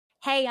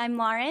Hey, I'm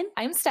Lauren.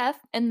 I'm Steph,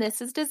 and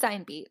this is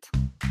Design Beat.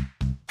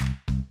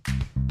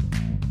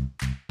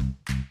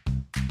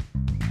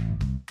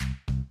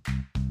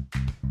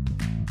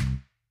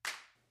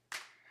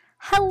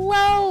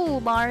 Hello,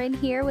 Lauren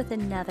here with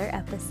another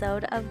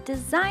episode of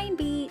Design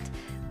Beat,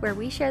 where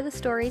we share the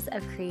stories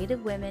of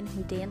creative women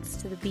who dance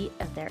to the beat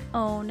of their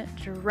own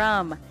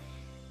drum.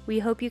 We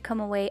hope you come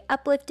away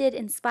uplifted,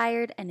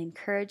 inspired, and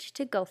encouraged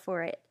to go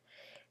for it.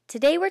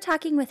 Today we're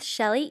talking with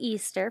Shelly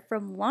Easter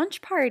from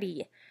Launch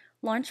Party.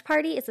 Launch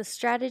Party is a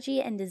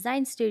strategy and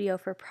design studio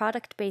for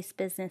product-based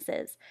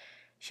businesses.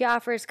 She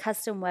offers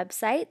custom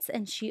websites,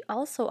 and she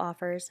also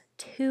offers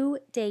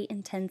 2-day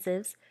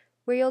intensives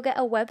where you'll get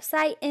a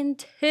website in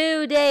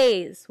 2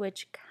 days,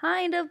 which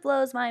kind of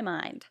blows my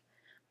mind.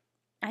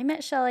 I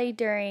met Shelly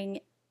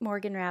during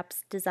Morgan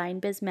Rapp's Design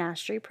Biz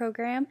Mastery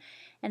program,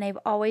 and I've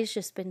always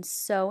just been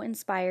so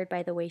inspired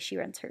by the way she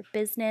runs her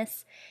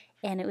business,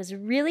 and it was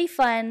really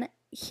fun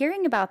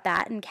hearing about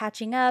that and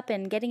catching up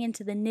and getting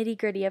into the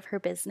nitty-gritty of her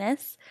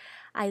business.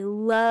 I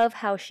love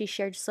how she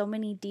shared so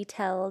many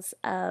details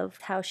of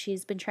how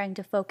she's been trying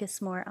to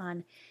focus more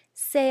on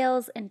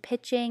sales and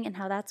pitching and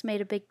how that's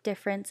made a big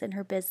difference in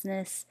her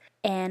business.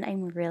 And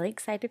I'm really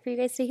excited for you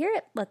guys to hear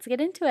it. Let's get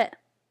into it.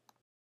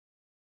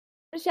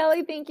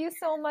 Shelly, thank you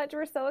so much.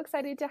 We're so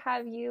excited to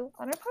have you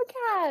on our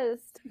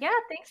podcast. Yeah,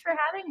 thanks for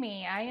having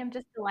me. I am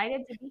just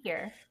delighted to be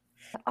here.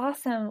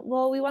 Awesome.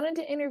 Well, we wanted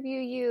to interview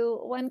you,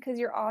 one, because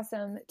you're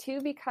awesome,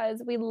 two,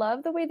 because we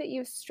love the way that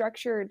you've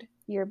structured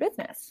your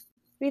business.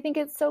 We think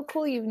it's so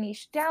cool. You've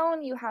niched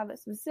down, you have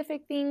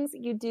specific things.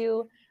 You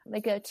do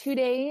like a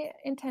 2-day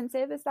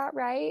intensive, is that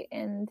right?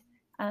 And,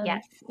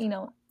 yes.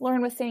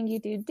 Lauren was saying you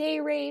do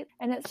day rate,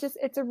 and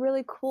it's a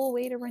really cool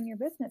way to run your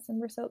business. And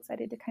we're so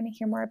excited to kind of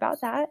hear more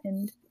about that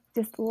and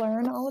just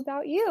learn all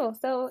about you.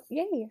 So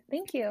yay,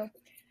 thank you.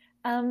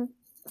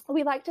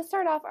 We like to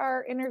start off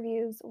our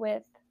interviews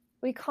with,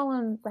 we call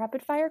them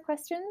rapid fire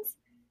questions.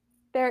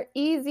 They're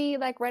easy,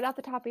 like right off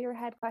the top of your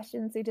head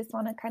questions. They just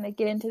want to kind of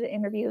get into the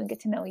interview and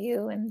get to know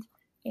you and,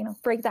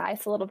 break the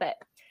ice a little bit.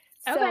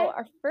 Okay. So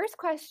our first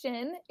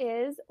question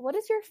is, what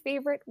is your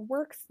favorite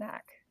work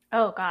snack?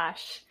 Oh,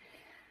 gosh.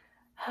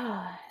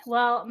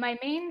 Well, my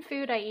main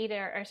food I eat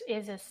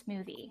is a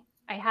smoothie.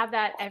 I have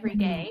that every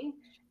day.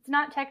 It's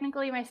not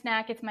technically my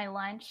snack, it's my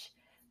lunch.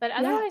 But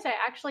otherwise, I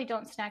actually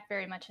don't snack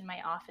very much in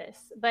my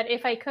office. But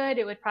if I could,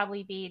 it would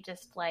probably be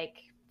just like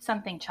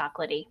something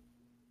chocolatey.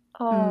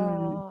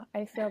 Oh,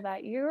 I feel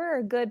that. You're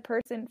a good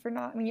person for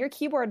not, your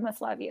keyboard must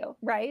love you,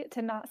 right?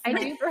 To not snack.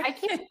 I do. I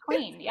keep it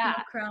clean. Yeah.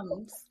 No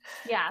crumbs.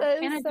 Yeah.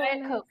 And a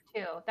Diet Coke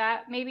too.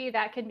 That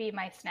can be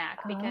my snack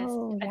because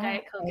a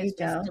Diet Coke is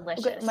just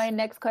delicious. Okay, my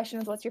next question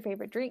is, what's your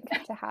favorite drink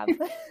to have?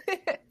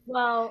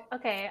 Well,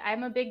 okay.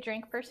 I'm a big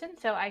drink person,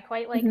 so I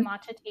quite like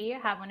matcha tea. I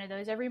have one of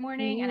those every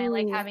morning, and I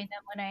like having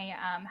them when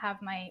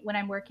I when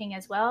I'm working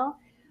as well,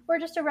 or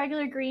just a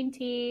regular green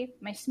tea,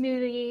 my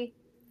smoothie,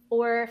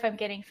 or if I'm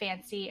getting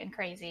fancy and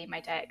crazy, my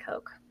Diet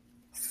Coke.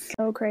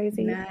 So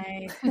crazy.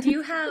 Nice. Are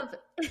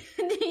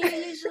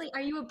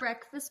you a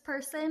breakfast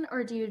person,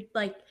 or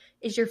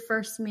is your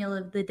first meal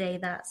of the day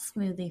that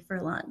smoothie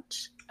for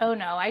lunch? Oh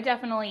no, I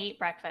definitely eat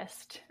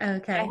breakfast.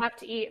 Okay. I have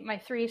to eat my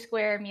 3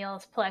 square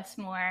meals plus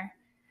more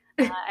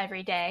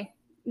every day.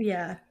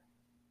 Yeah.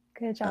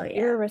 Good job. Yeah.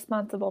 You're a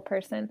responsible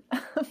person.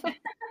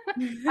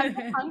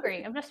 I'm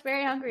hungry. I'm just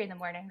very hungry in the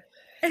morning.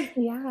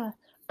 Yeah.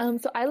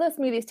 So I love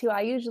smoothies too.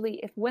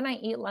 When I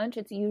eat lunch,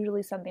 it's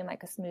usually something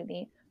like a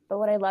smoothie. But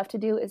what I love to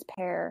do is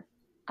pair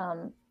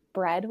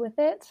bread with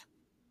it.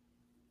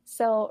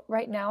 So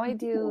right now I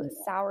do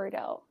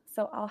sourdough.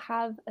 So I'll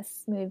have a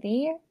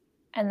smoothie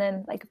and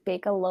then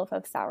bake a loaf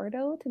of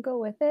sourdough to go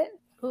with it.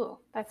 Ooh,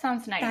 that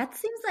sounds nice. That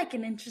seems like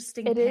an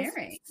interesting pairing.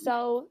 It is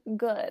so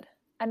good.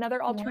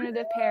 Another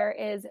alternative pair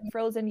is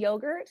frozen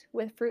yogurt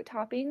with fruit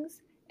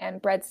toppings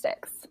and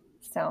breadsticks.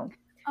 So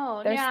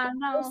there's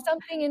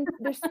something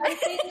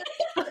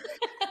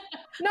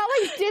not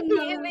like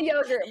dipping in the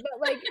yogurt,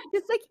 but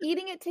just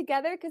eating it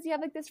together, because you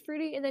have this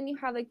fruity and then you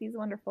have these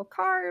wonderful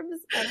carbs.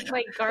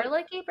 Like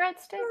garlicky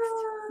breadsticks?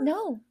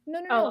 No.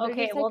 Oh,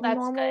 okay. Just well, that's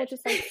normal, good.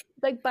 just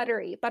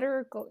buttery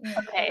butter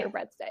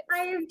breadsticks. I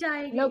have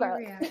diet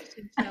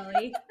reaction,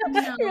 Shelly.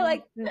 No. You're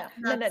like, no.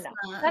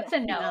 That's a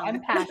no.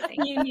 I'm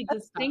passing. You need to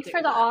stop. Thanks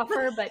for the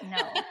offer, but no.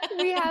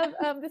 We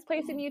have this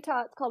place in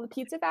Utah. It's called the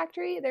Pizza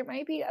Factory. There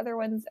might be other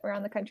ones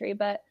around the country,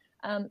 but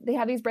they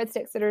have these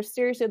breadsticks that are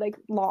seriously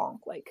long.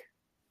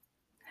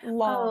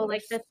 Oh,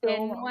 like the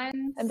thin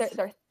ones? And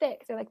they're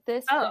thick. They're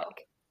this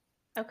thick.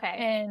 Okay.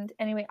 And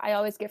anyway, I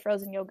always get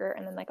frozen yogurt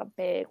and then a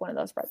big one of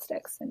those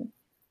breadsticks.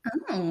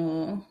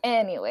 And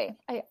anyway,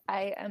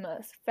 I am a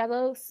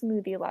fellow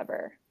smoothie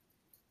lover.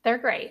 They're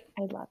great.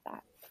 I love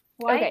that.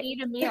 Why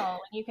eat a meal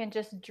when you can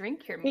just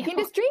drink your meal? You can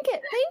just drink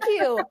it. Thank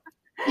you.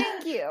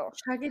 Thank you.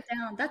 Chug it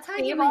down. That's how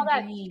you get all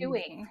that green.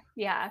 chewing.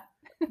 Yeah.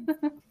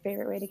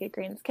 Favorite way to get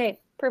greens. Okay,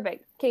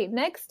 perfect. Okay,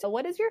 next,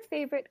 what is your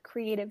favorite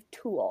creative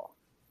tool?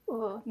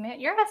 Oh, man,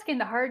 you're asking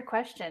the hard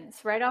questions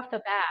right off the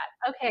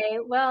bat. Okay,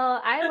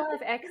 well, I love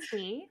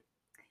XD.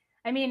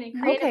 I mean,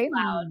 Creative Okay.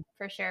 Cloud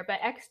for sure, but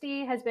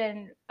XD has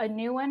been a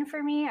new one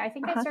for me. I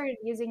think I started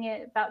using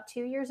it about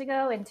 2 years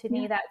ago, and to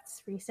me,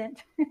 that's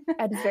recent.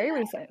 That is very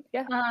recent.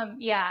 Yeah.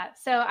 Yeah.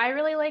 So I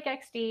really like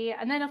XD,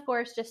 and then of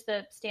course just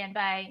the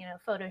standby,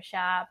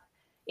 Photoshop,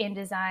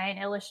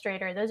 InDesign,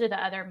 Illustrator. Those are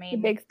the other The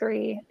main big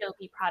three.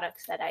 Adobe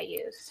products that I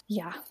use.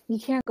 Yeah, you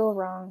can't go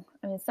wrong.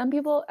 I mean, some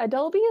people,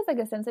 Adobe is like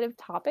a sensitive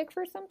topic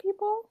for some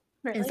people.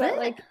 Is But it?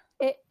 like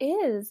it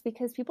is,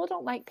 because people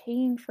don't like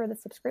paying for the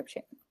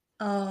subscription.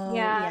 Oh,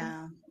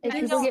 yeah. And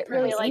I people don't get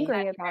really really like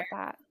angry that about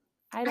that.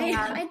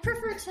 I'd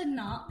prefer to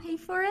not pay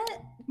for it,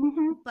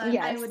 but I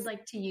Yes. would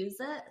like to use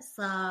it.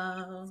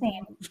 So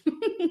Same.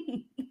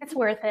 It's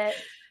worth it.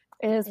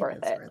 It is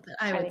worth it.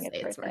 I would think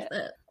say it's worth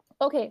it.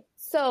 Okay,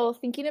 so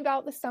thinking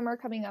about the summer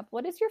coming up,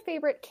 what is your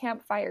favorite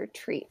campfire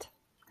treat?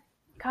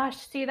 Gosh,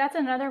 see, that's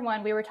another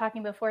one. We were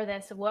talking before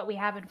this of what we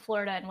have in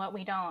Florida and what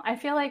we don't. I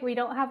feel like we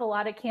don't have a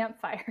lot of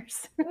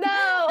campfires.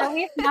 No! At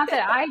least not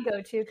that I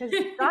go to, because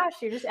gosh,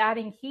 you're just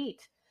adding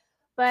heat.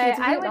 But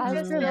I would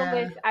just go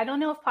with, I don't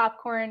know if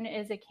popcorn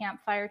is a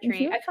campfire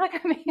treat. I feel like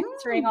I'm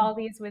answering all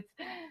these with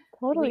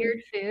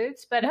weird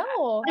foods, but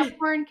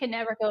popcorn can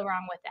never go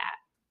wrong with that.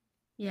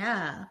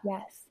 Yeah.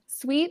 Yes.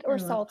 Sweet or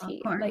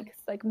salty? Popcorn.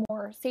 Like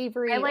more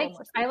savory? I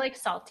like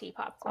salty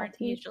popcorn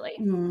usually.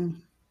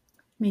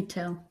 Me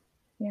too.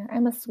 Yeah,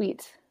 I'm a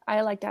sweet. I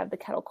like to have the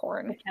kettle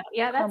corn.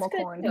 Yeah, that's caramel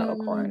good. corn,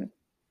 kettle corn.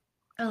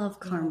 I love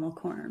caramel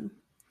corn.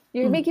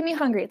 You're making me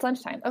hungry. It's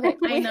lunchtime. Okay.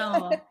 I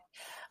know.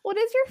 What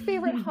is your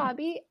favorite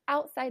hobby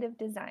outside of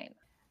design?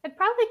 I'd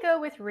probably go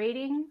with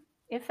reading,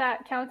 if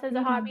that counts as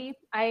a hobby.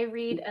 I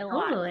read a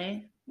lot.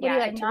 Totally. What do you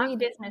like to read?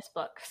 Business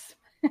books.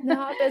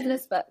 Not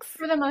business books.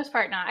 For the most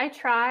part, not. I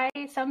try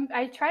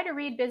to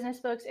read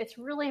business books. It's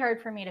really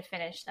hard for me to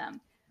finish them.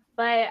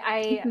 But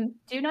I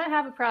do not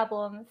have a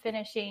problem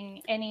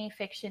finishing any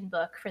fiction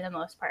book for the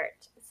most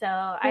part. So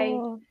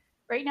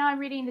right now I'm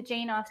reading the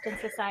Jane Austen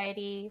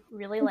Society.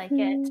 Really like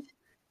it.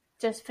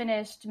 Just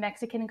finished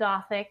Mexican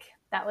Gothic.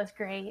 That was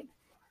great.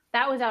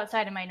 That was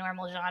outside of my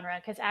normal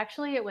genre, because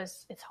actually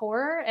it's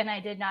horror, and I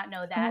did not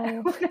know that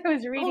when I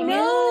was reading it.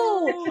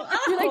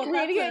 You're like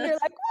reading it and you're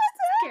like,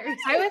 what's it?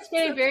 I was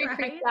getting very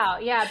creeped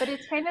out. Yeah, but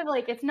it's kind of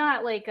like, it's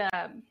not like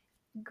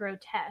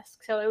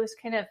grotesque. So it was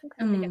kind of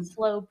like a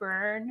slow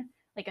burn,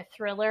 like a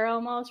thriller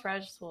almost, where I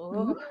was just,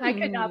 I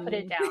could not put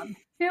it down.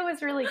 It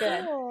was really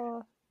good.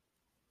 Oh,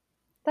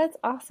 that's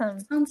awesome.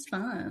 Sounds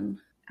fun.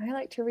 I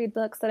like to read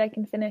books that I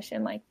can finish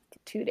in like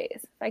 2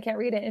 days. If I can't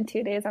read it in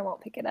 2 days, I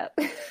won't pick it up.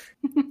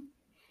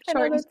 I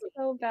know that's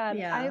so bad.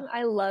 Yeah.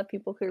 I love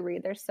people who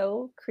read. They're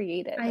so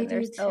creative. I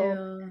do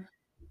too.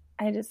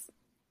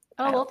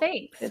 Well,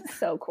 thanks. It's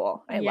so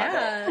cool. I love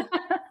it.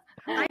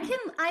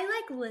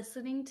 I like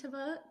listening to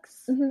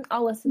books.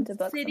 I'll listen to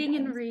books. Sitting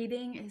and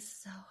reading is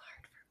so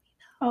hard for me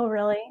though. Oh,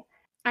 really?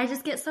 I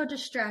just get so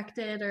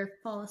distracted or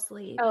fall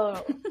asleep.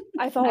 Oh,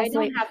 I fall asleep.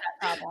 I don't have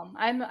that problem.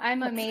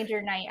 I'm a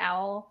major night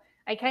owl.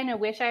 I kind of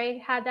wish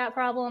I had that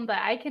problem, but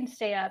I can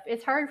stay up.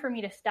 It's hard for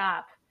me to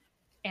stop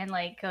and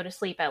like go to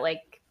sleep at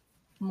like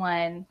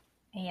 1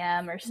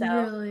 a.m. or so.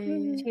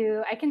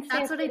 Really? I can stay.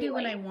 That's what I do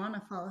when I want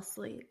to fall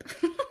asleep.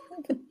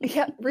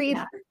 Yeah, read.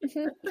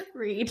 Yeah.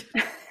 Read.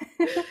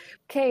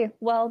 Okay,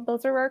 well,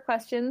 those are our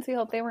questions. We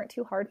hope they weren't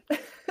too hard.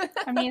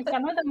 I mean,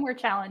 some of them were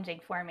challenging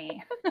for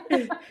me,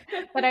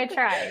 but I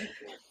tried.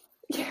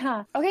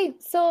 Yeah. Okay,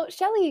 so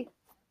Shelly,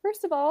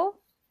 first of all,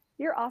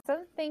 you're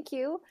awesome. Thank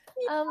you.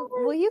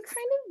 Will you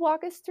kind of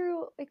walk us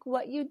through like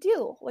what you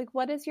do? Like,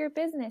 what is your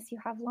business? You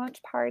have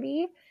Launch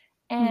Party,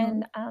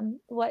 and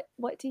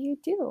what do you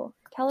do?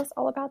 Tell us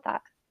all about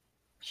that.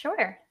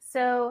 Sure.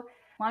 So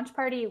Launch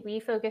Party, we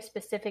focus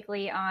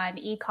specifically on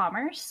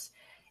e-commerce,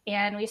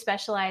 and we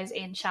specialize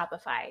in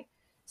Shopify.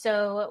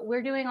 So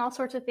we're doing all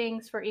sorts of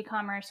things for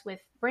e-commerce with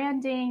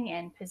branding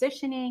and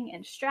positioning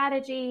and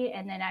strategy,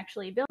 and then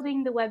actually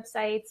building the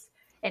websites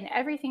and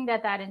everything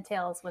that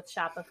entails with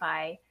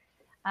Shopify.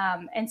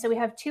 And so we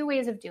have 2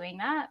 ways of doing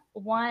that.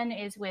 One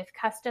is with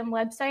custom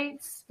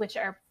websites, which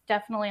are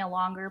definitely a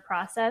longer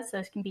process.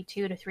 Those can be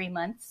 2 to 3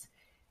 months.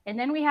 And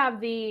then we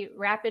have the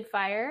rapid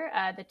fire,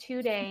 the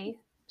 2-day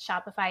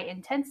Shopify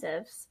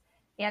intensives.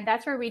 And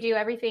that's where we do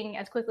everything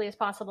as quickly as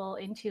possible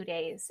in 2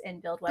 days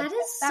and build websites. That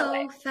is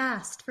so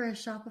fast for a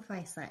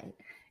Shopify site.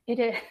 It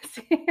is.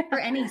 For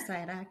any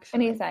site,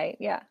 actually. Any site,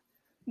 yeah.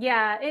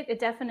 Yeah, it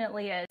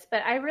definitely is.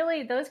 But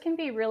those can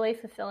be really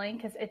fulfilling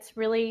because it's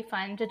really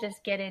fun to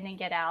just get in and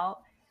get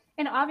out.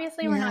 And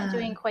obviously we're not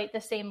doing quite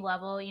the same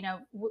level. You know,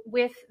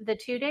 with the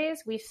 2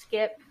 days, we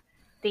skip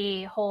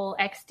the whole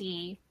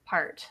XD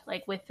part,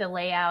 like with the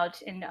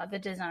layout and the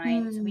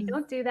design. So we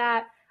don't do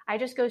that. I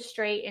just go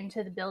straight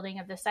into the building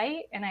of the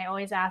site. And I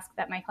always ask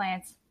that my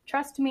clients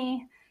trust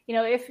me. You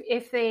know,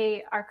 if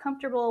they are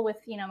comfortable with,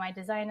 my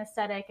design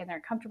aesthetic and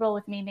they're comfortable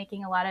with me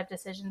making a lot of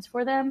decisions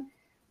for them,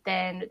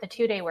 then the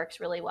 2-day works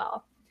really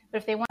well. But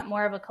if they want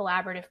more of a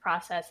collaborative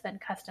process, then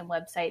custom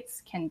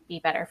websites can be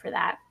better for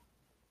that.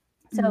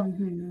 So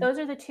those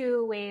are the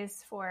 2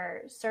 ways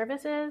for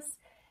services.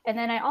 And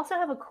then I also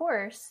have a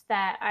course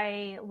that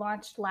I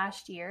launched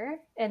last year,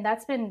 and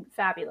that's been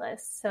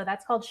fabulous. So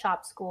that's called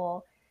Shop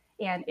School,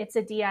 and it's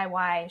a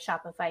DIY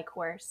Shopify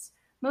course,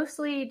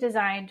 mostly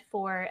designed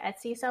for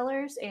Etsy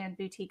sellers and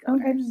boutique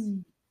owners.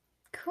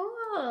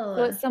 Cool.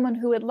 So it's someone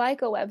who would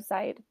like a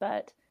website,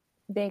 but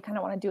they kind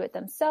of want to do it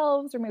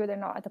themselves, or maybe they're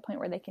not at the point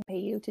where they can pay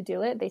you to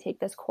do it. They take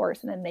this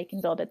course and then they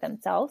can build it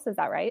themselves. Is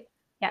that right?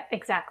 Yeah,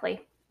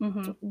 exactly.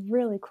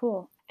 Really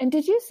cool. And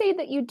did you say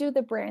that you do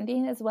the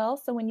branding as well?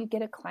 So when you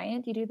get a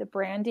client, you do the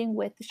branding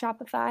with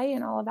Shopify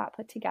and all of that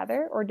put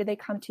together, or do they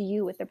come to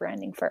you with the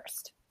branding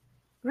first?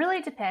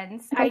 Really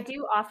depends. I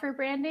do offer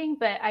branding,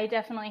 but I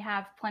definitely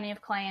have plenty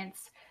of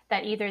clients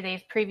that either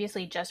they've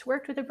previously just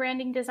worked with a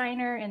branding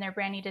designer and their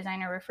branding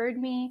designer referred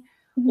me,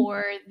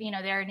 or,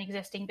 they're an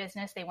existing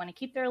business. They want to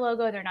keep their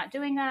logo. They're not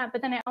doing that.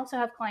 But then I also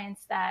have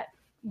clients that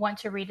want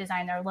to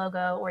redesign their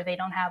logo or they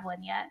don't have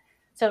one yet.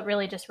 So it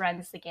really just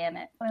runs the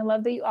gamut. I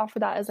love that you offer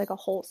that as like a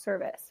whole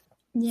service.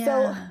 Yeah.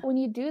 So when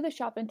you do the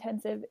Shop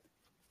Intensive,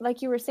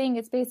 like you were saying,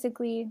 it's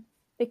basically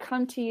they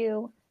come to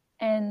you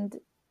and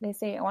they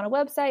say, I want a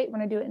website. I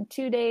want to do it in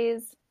 2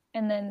 days.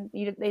 And then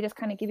they just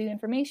kind of give you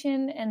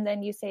information. And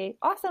then you say,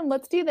 awesome,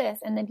 let's do this.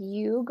 And then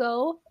you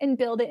go and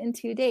build it in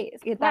 2 days.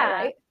 Get that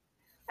right?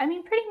 I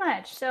mean, pretty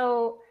much.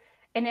 So,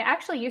 and it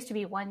actually used to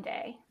be 1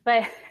 day,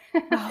 but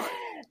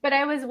but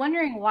I was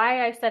wondering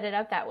why I set it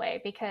up that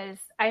way, because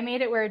I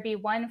made it where it'd be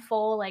one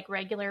full like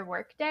regular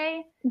work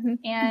day,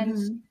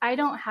 and I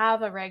don't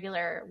have a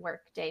regular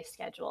work day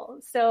schedule.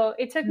 So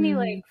it took me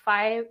like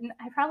I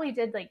probably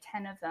did like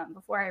 10 of them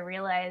before I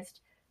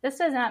realized this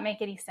does not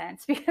make any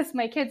sense, because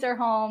my kids are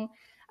home.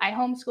 I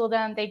homeschool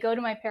them. They go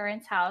to my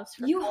parents' house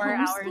for 4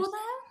 hours. Them?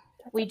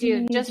 We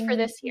do, just for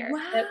this year.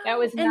 Wow. That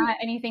was not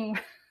anything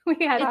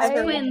we had.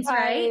 It's twins,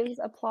 right?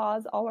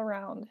 Applause all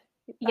around.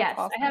 That's yes,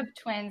 awesome. I have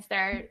twins.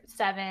 They're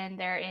 7.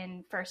 They're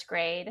in first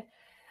grade.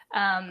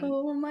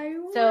 Oh my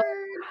word. So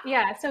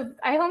yeah, so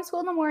I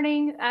homeschool in the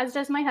morning, as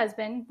does my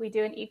husband. We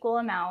do an equal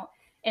amount.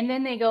 And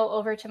then they go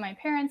over to my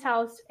parents'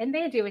 house and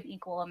they do an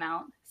equal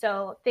amount.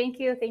 So thank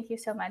you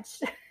so much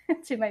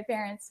to my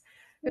parents.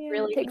 It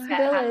really takes makes a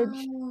that village.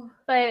 happen.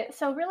 But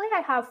so really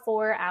I have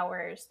 4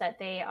 hours that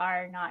they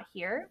are not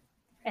here.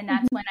 And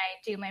that's when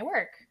I do my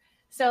work.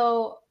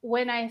 So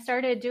when I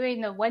started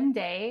doing the 1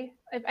 day,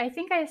 I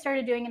think I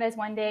started doing it as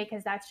 1 day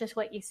because that's just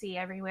what you see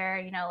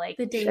everywhere, like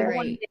the day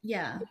rate.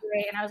 Yeah.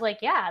 And I was like,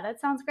 yeah, that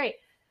sounds great.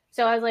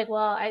 So I was like,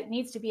 well, it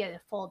needs to be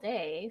a full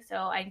day. So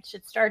I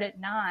should start at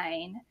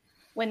 9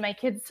 when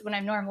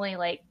I'm normally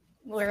like,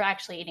 we're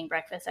actually eating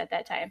breakfast at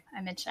that time.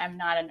 I mentioned I'm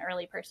not an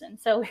early person.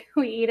 So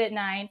we eat at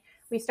 9,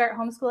 we start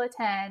homeschool at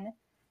 10,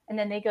 and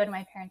then they go to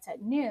my parents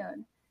at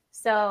noon.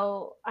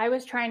 So I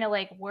was trying to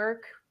like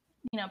work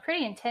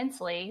pretty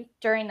intensely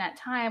during that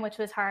time, which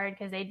was hard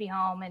because they'd be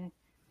home and,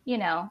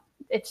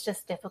 it's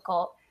just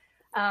difficult.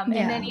 And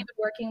then even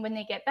working when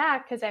they get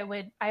back, because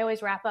I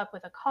always wrap up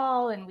with a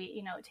call and we,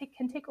 it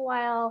can take a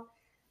while.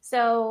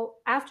 So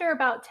after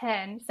about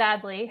 10,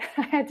 sadly,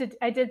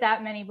 I did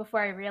that many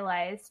before I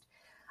realized,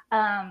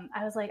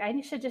 I was like,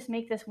 I should just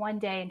make this 1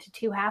 day into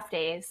 2 half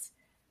days.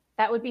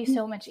 That would be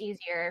so much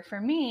easier for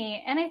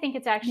me. And I think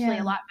it's actually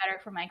a lot better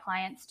for my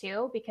clients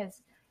too,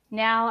 because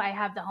now I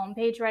have the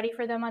homepage ready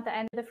for them at the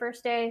end of the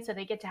first day. So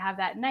they get to have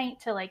that night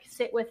to like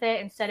sit with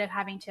it instead of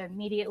having to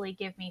immediately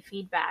give me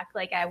feedback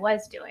like I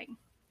was doing.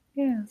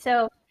 Yeah.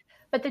 So,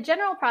 but the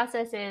general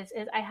process is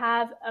I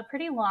have a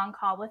pretty long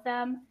call with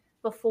them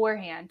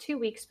beforehand, 2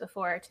 weeks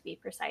before to be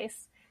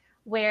precise,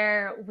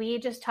 where we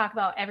just talk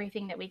about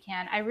everything that we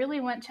can. I really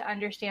want to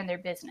understand their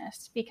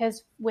business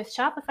because with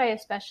Shopify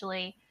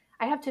especially,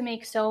 I have to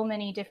make so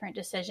many different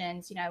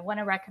decisions. I want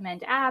to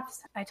recommend apps.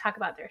 I talk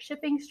about their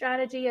shipping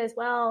strategy as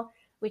well.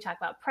 We talk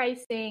about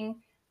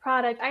pricing,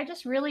 product. I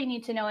just really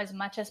need to know as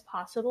much as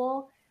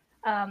possible.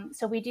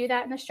 So we do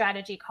that in the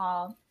strategy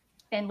call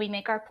and we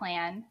make our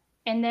plan.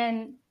 And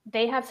then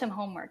they have some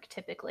homework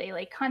typically,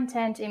 like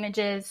content,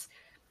 images,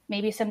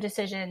 maybe some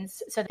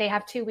decisions. So they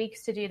have 2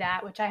 weeks to do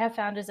that, which I have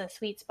found is a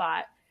sweet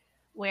spot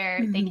where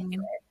they can do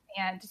it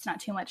and it's not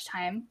too much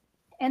time.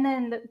 And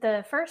then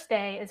the first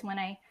day is when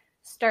I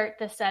start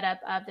the setup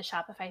of the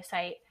Shopify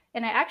site.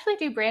 And I actually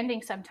do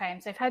branding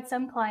sometimes. I've had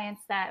some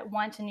clients that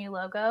want a new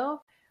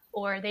logo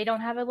or they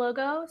don't have a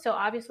logo. So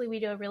obviously we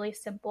do a really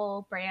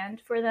simple brand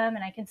for them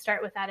and I can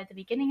start with that at the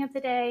beginning of the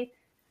day.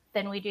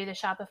 Then we do the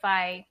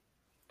Shopify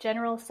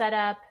general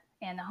setup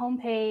and the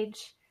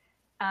homepage.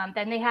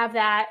 Then they have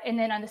that. And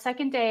then on the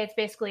second day, it's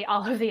basically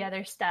all of the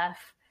other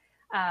stuff.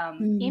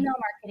 Email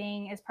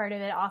marketing is part of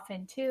it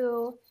often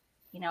too.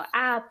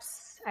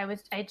 Apps.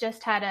 I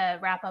just had a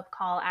wrap up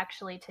call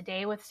actually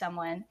today with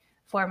someone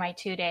for my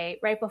 2 day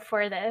right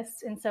before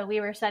this. And so we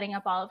were setting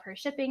up all of her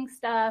shipping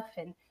stuff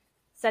and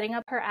setting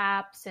up her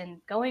apps and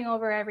going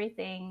over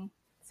everything.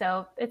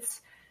 So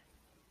it's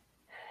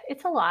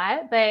a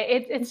lot, but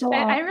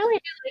I really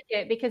do like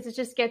it because it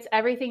just gets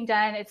everything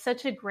done. It's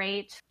such a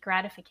great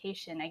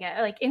gratification. I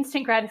get like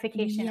instant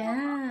gratification.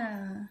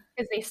 Yeah.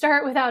 Because they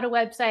start without a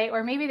website,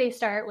 or maybe they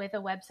start with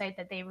a website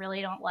that they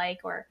really don't like,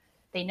 or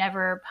they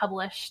never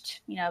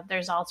published,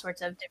 there's all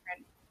sorts of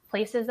different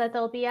places that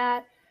they'll be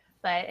at.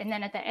 And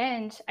then at the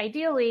end,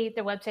 ideally,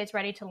 the website's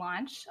ready to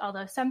launch,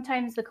 although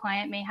sometimes the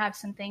client may have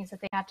some things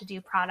that they have to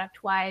do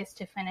product-wise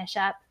to finish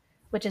up,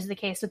 which is the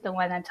case with the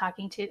one I talked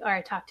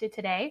to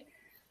today.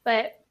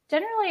 But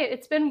generally,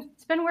 it's been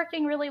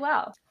working really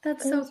well.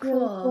 That's so cool.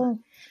 Really cool.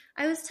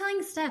 I was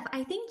telling Steph,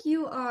 I think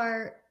you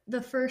are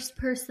the first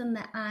person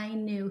that I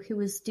knew who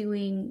was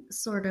doing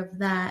sort of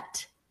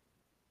that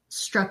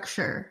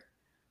structure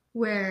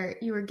where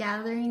you were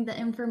gathering the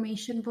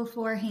information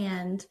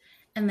beforehand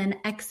and then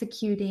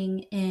executing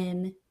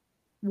in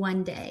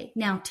one day,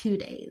 now 2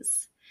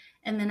 days.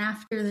 And then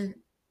after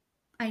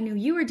I knew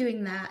you were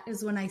doing that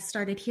is when I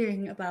started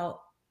hearing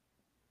about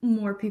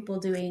more people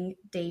doing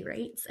day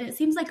rates. And it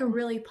seems like a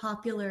really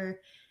popular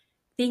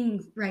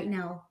thing right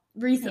now,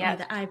 recently,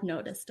 that I've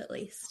noticed at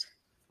least.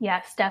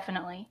 Yes,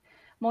 definitely.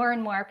 More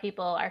and more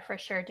people are for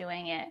sure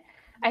doing it.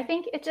 I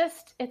think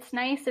it's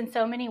nice in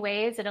so many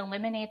ways. It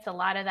eliminates a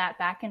lot of that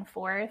back and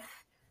forth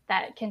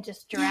that can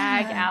just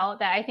drag out,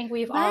 that I think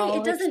we've all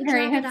it doesn't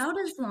experienced. Drag it out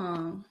as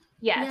long.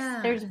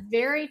 Yes, there's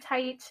very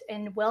tight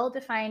and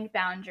well-defined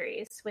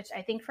boundaries, which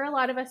I think for a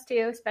lot of us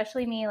too,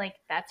 especially me, like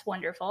that's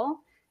wonderful.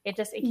 It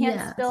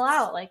can't spill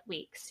out like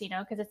weeks,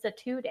 because it's a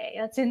 2-day.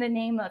 That's in the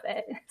name of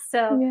it.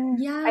 So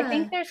I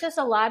think there's just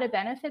a lot of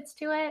benefits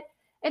to it.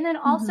 And then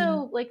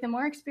also like the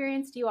more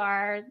experienced you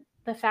are,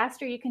 the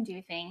faster you can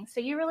do things. So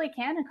you really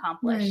can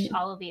accomplish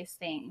all of these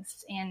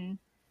things in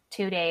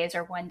 2 days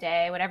or 1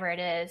 day, whatever it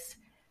is.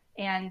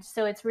 And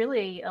so it's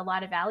really a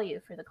lot of value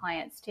for the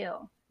clients too.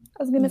 I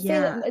was going to say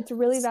that it's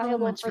really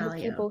valuable for the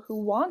people who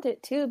want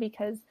it too,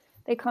 because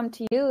they come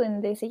to you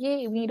and they say,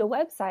 "Hey, we need a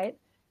website."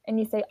 And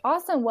you say,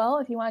 "Awesome. Well,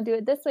 if you want to do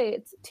it this way,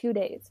 it's 2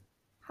 days."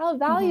 How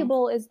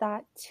valuable is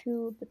that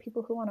to the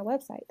people who want a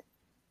website?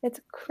 It's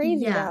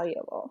crazy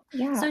valuable.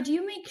 Yeah. So do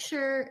you make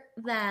sure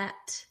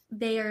that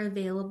they are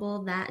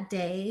available that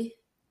day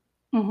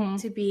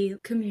to be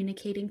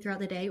communicating throughout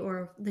the day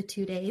or the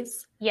 2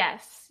 days?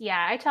 Yes.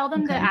 Yeah. I tell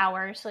them the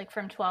hours, like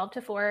from 12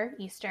 to 4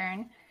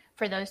 Eastern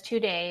for those 2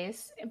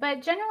 days.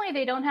 But generally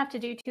they don't have to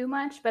do too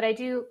much, but I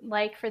do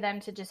like for them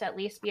to just at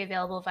least be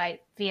available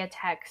via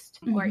text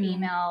or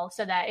email,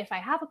 so that if I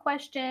have a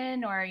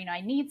question or,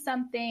 I need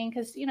something,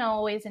 because,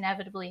 always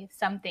inevitably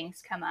some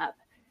things come up.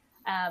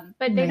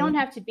 But they don't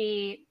have to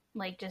be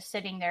like just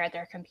sitting there at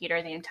their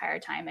computer the entire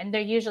time. And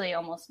they usually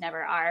almost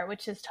never are,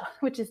 which is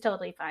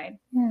totally fine.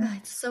 Yeah.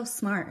 It's so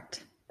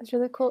smart. It's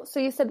really cool. So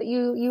you said that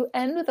you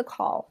end with a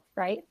call,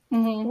 right?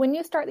 When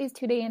you start these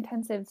 2-day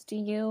intensives, do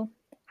you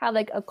have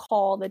like a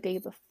call the day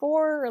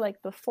before or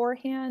like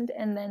beforehand?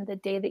 And then the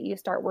day that you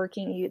start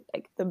working,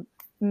 the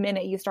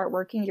minute you start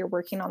working, you're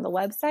working on the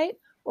website?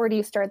 Or do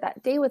you start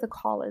that day with a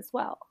call as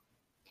well?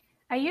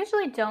 I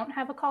usually don't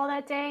have a call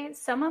that day.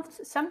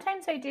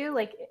 Sometimes I do.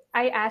 Like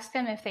I ask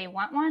them if they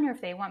want one or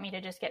if they want me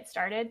to just get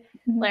started.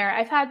 Blair,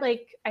 I've had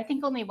I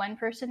think only one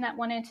person that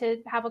wanted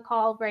to have a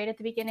call right at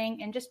the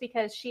beginning, and just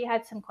because she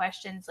had some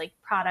questions like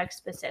product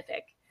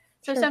specific.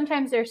 So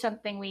sometimes there's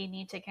something we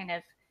need to kind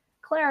of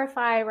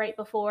clarify right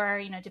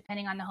before,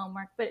 depending on the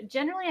homework. But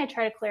generally I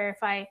try to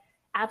clarify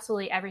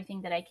absolutely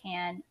everything that I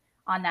can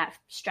on that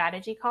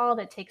strategy call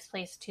that takes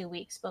place 2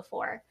 weeks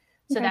before,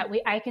 so that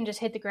I can just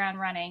hit the ground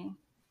running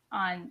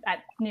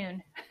at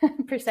noon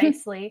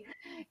precisely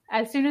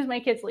as soon as my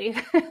kids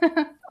leave.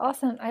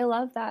 Awesome. I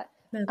love that.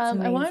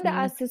 I wanted to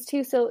ask this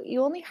too. So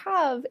you only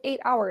have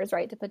 8 hours,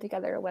 right, to put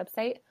together a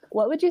website.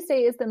 What would you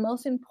say is the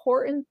most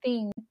important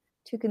thing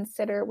to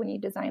consider when you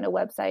design a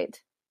website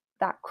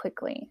that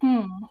quickly?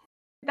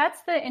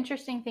 That's the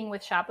interesting thing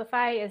with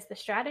Shopify, is the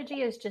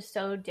strategy is just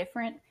so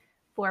different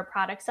for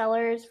product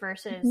sellers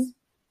versus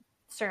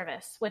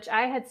service, which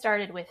I had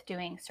started with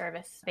doing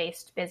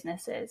service-based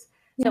businesses.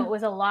 So it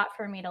was a lot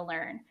for me to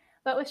learn.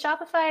 But with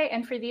Shopify,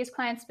 and for these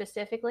clients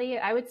specifically,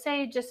 I would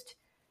say just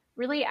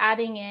really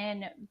adding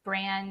in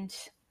brand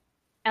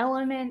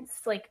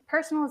elements like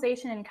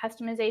personalization and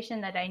customization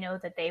that I know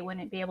that they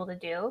wouldn't be able to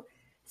do,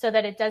 so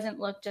that it doesn't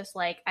look just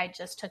like I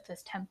just took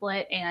this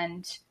template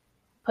and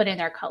put in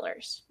their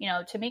colors,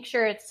 to make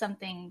sure it's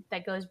something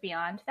that goes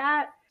beyond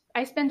that.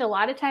 I spend a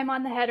lot of time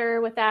on the header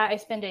with that. I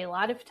spend a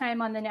lot of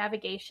time on the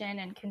navigation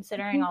and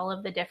considering all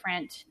of the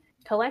different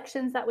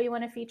collections that we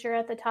want to feature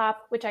at the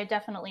top, which I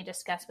definitely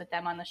discuss with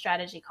them on the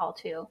strategy call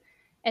too.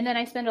 And then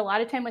I spend a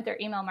lot of time with their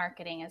email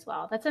marketing as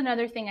well. That's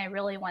another thing I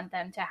really want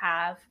them to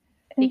have,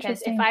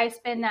 because if I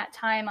spend that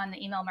time on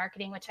the email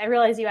marketing, which I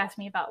realize you asked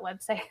me about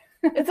website.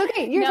 It's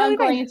okay. You're totally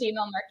going into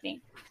email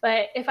marketing.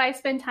 But if I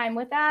spend time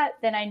with that,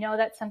 then I know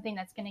that's something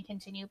that's going to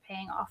continue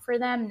paying off for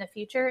them in the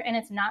future. And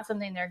it's not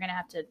something they're going to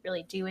have to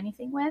really do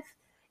anything with,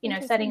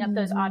 setting up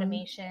those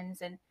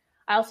automations. And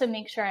I also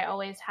make sure I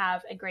always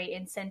have a great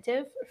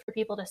incentive for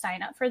people to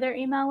sign up for their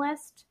email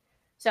list.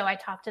 So I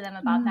talk to them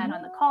about that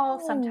on the call.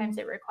 Sometimes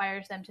it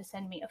requires them to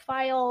send me a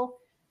file.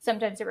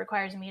 Sometimes it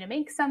requires me to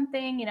make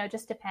something, it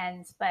just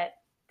depends. But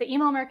the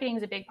email marketing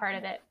is a big part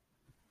of it.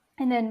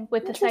 And then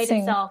with the site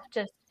itself,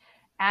 just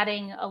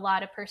adding a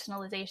lot of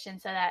personalization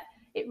so that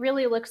it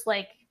really looks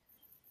like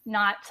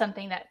not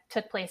something that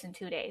took place in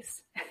 2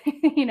 days,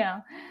 you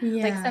know,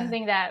 like Yeah.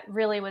 something that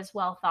really was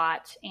well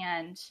thought.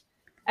 And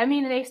I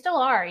mean, they still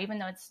are, even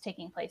though it's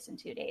taking place in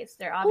 2 days.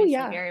 They're obviously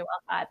yeah. very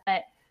well thought,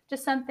 but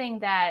just something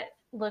that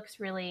looks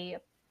really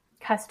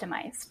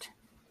customized.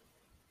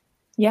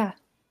 Yeah.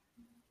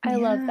 I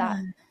love that.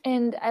 Yeah.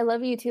 And I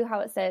love you too,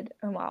 how it said,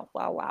 oh,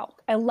 wow.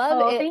 I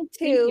love Oh, it thank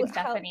too. you, how-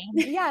 Stephanie.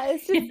 yeah,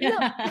 it's just, you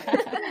know,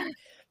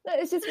 no,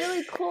 it's just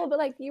really cool. But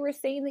like you were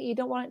saying that you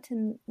don't want it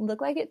to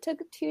look like it took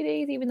 2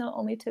 days, even though it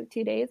only took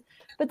 2 days.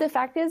 But the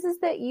fact is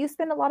that you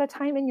spend a lot of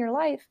time in your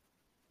life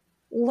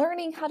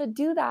learning how to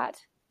do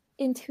that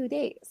in 2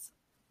 days.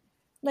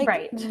 Like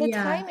Right. the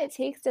Yeah. time it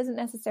takes doesn't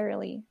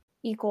necessarily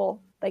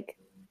equal like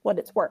what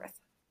it's worth.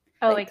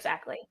 Oh, Like-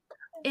 exactly.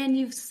 And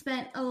you've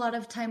spent a lot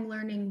of time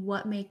learning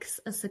what makes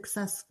a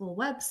successful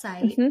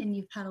website, Mhm. and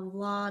you've had a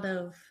lot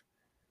of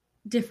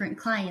different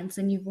clients,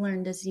 and you've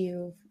learned as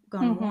you've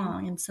gone Mhm.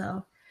 along. And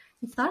so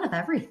you've thought of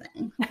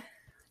everything,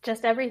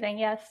 Just everything.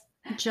 Yes.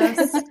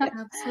 just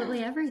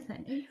absolutely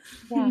everything.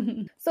 Yeah.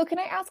 So can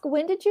I ask,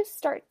 when did you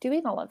start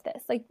doing all of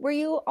this? Like, were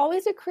you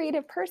always a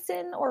creative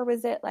person, or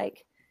was it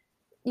like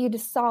you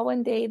just saw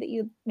one day that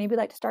you maybe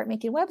like to start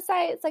making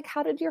websites? Like,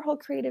 how did your whole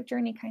creative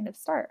journey kind of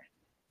start?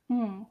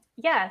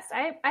 Yes,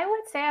 I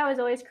would say I was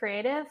always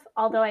creative,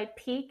 although I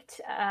peaked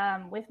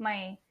with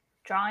my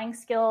drawing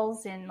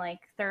skills in like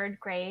 3rd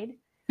grade.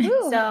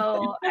 Ooh.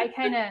 So I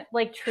kind of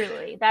like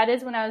truly, that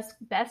is when I was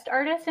best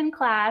artist in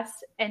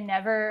class and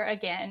never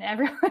again,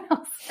 everyone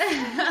else.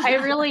 I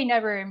really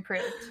never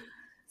improved.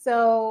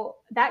 So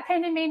that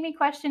kind of made me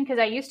question, because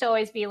I used to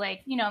always be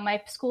like, you know,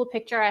 my school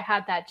picture, I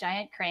had that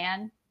giant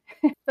crayon.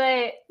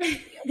 but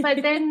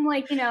then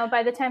like, you know,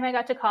 by the time I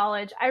got to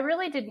college, I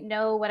really didn't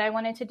know what I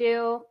wanted to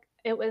do.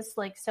 It was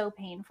like so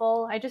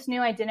painful. I just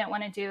knew I didn't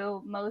want to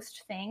do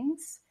most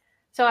things.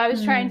 So I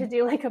was trying to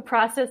do like a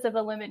process of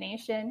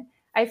elimination.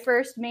 I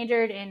first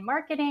majored in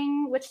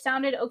marketing, which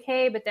sounded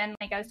okay, but then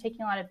like I was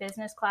taking a lot of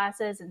business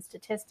classes and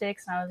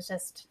statistics, and I was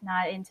just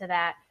not into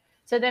that.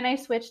 So then I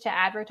switched to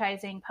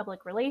advertising,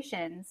 public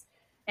relations,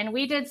 and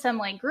we did some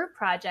like group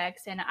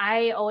projects, and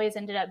I always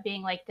ended up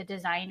being like the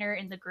designer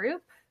in the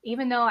group,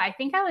 even though I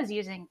think I was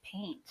using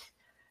Paint.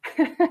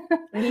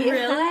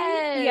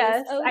 Really?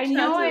 Yes, Oh, I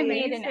know I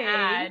made an amazing.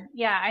 ad.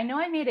 Yeah, I know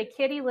I made a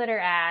kitty litter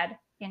ad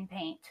in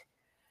Paint.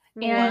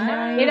 And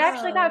Wow. it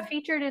actually got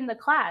featured in the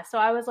class. So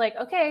I was like,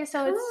 okay,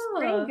 so it's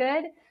pretty Cool.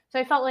 good. So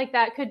I felt like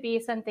that could be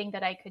something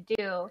that I could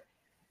do.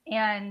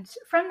 And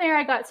from there,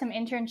 I got some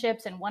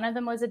internships, and one of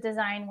them was a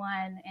design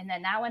one. And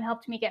then that one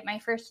helped me get my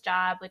first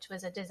job, which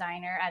was a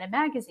designer at a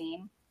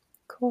magazine.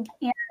 Cool.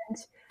 And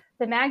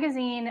the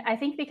magazine, I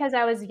think because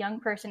I was a young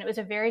person, it was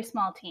a very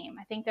small team.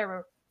 I think there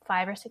were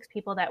 5 or 6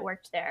 people that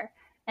worked there.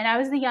 And I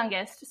was the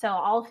youngest. So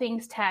all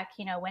things tech,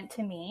 you know, went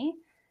to me.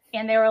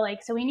 And they were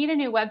like, so we need a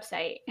new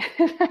website.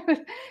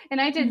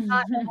 And I did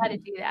not know how to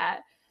do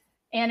that.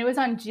 And it was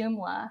on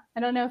Joomla. I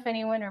don't know if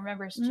anyone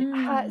remembers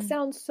Joomla. That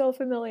sounds so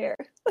familiar.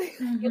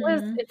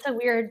 It's a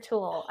weird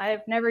tool.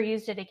 I've never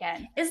used it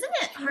again. Isn't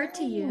it hard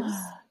to use?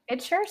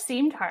 It sure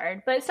seemed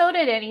hard, but so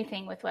did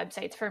anything with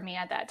websites for me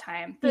at that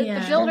time. The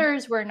Yeah.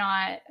 builders were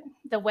not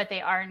what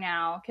they are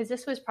now, because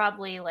this was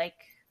probably like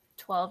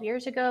 12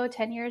 years ago,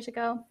 10 years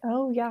ago.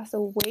 Oh yeah,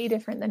 so way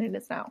different than it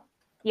is now.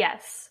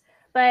 Yes.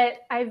 But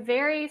I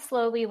very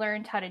slowly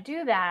learned how to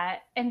do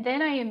that. And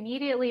then I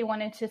immediately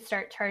wanted to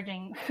start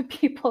charging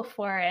people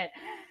for it.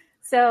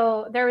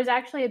 So there was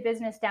actually a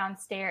business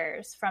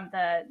downstairs from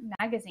the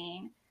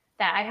magazine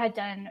that I had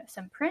done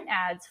some print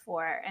ads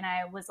for. And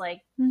I was like,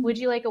 would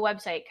you like a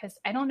website? Because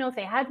I don't know if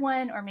they had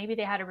one, or maybe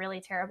they had a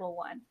really terrible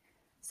one.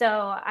 So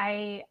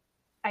I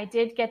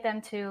did get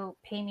them to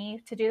pay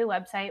me to do the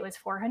website. It was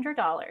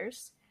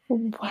 $400.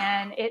 Wow.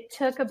 And it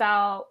took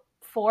about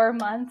 4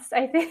 months,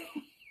 I think.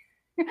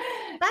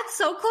 That's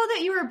so cool that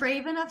you were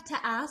brave enough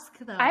to ask,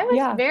 though. I was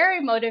Yeah.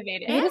 very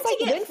motivated. and just, to like,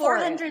 get went for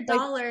it.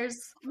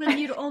 $400 when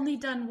you'd only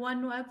done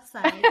one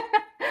website.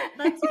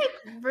 That's like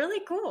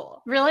really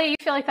cool. Really? You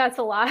feel like that's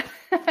a lot?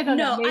 I don't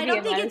know. No, I Maybe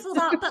don't think was. it's a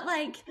lot, but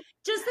like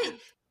just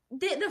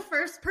the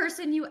first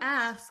person you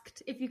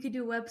asked if you could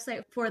do a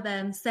website for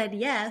them said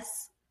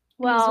yes.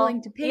 And was Well,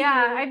 willing to pay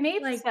yeah, you. I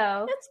made like,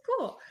 so. That's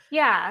cool.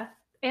 Yeah.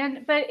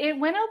 But it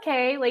went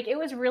okay. Like, it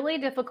was really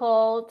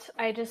difficult.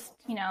 I just,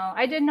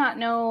 I did not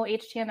know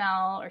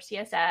HTML or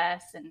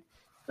CSS, and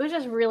it was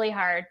just really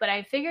hard, but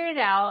I figured it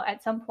out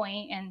at some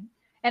point. And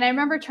I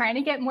remember trying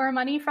to get more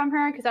money from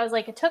her, because I was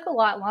like, it took a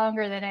lot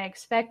longer than I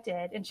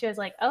expected. And she was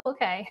like, oh,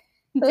 okay.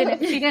 She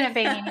didn't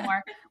pay me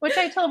anymore, which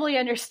I totally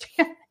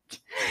understand.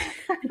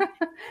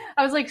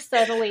 I was like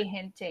subtly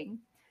hinting,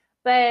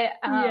 but,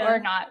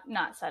 or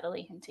not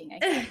subtly hinting, I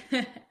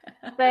guess.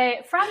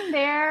 But from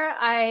there,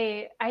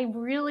 I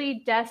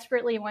really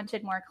desperately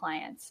wanted more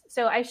clients.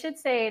 So I should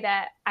say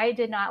that I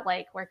did not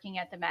like working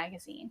at the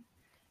magazine.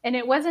 And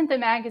it wasn't the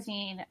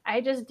magazine.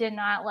 I just did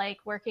not like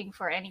working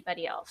for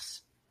anybody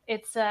else.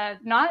 It's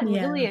not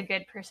really a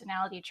good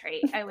personality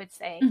trait, I would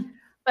say.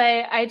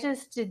 But I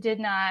just did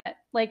not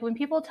like when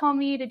people tell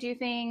me to do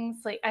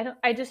things. Like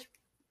I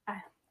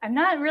I'm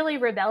not really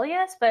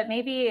rebellious, but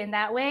maybe in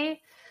that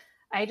way,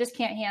 I just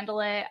can't handle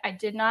it. I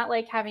did not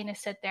like having to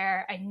sit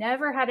there. I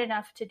never had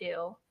enough to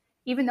do,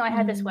 even though I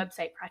had this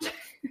website project.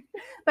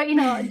 But, you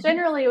know,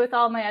 generally with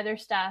all my other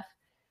stuff,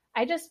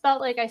 I just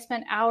felt like I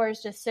spent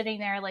hours just sitting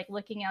there, like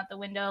looking out the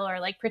window or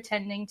like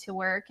pretending to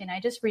work. And I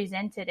just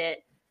resented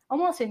it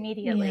almost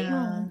immediately.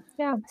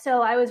 Yeah.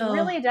 So I was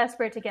really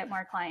desperate to get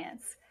more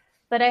clients.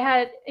 But I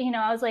had, you know,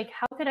 I was like,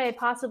 how could I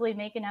possibly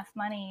make enough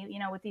money, you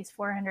know, with these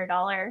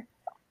 $400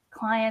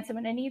 clients? I'm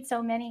going to need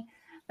so many.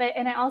 But,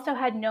 and I also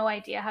had no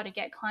idea how to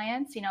get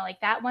clients, you know,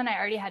 like that one I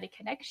already had a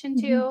connection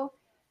to.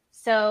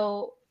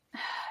 So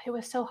it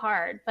was so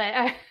hard.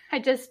 But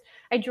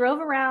I drove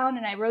around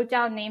and I wrote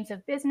down names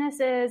of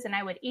businesses and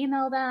I would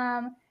email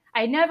them.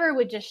 I never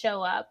would just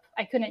show up.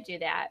 I couldn't do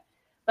that.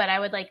 But I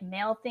would like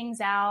mail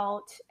things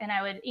out and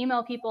I would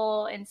email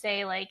people and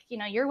say like, you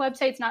know, your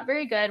website's not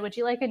very good. Would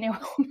you like a new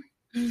one?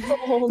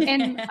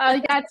 And I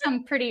got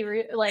some pretty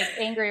like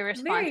angry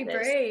responses. Very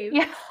brave.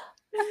 Yeah.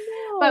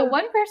 But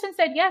one person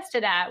said yes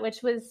to that,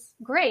 which was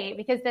great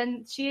because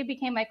then she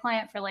became my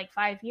client for like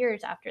 5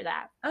 years after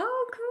that.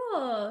 Oh,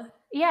 cool.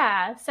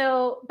 Yeah.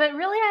 So, but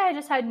really I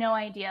just had no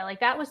idea. Like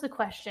that was the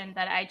question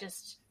that I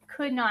just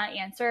could not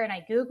answer. And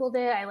I Googled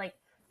it.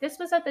 This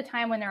was at the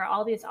time when there were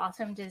all these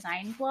awesome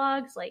design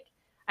blogs. Like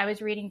I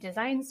was reading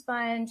Design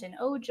Sponge and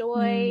Oh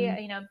Joy,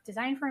 you know,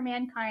 Design for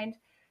Mankind.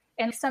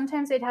 And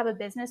sometimes they'd have a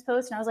business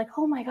post and I was like,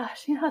 oh my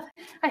gosh, you know,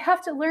 I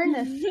have to learn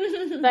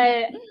this.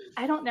 But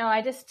I don't know.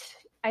 I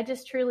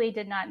just truly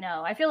did not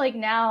know. I feel like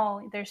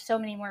now there's so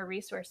many more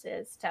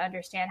resources to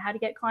understand how to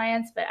get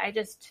clients, but I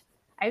just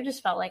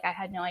felt like I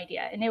had no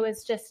idea. And it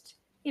was just,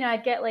 you know, I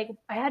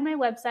had my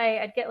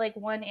website, I'd get like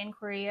one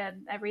inquiry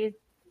every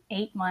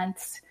 8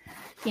 months,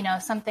 you know,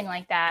 something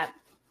like that.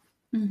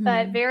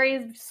 But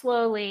very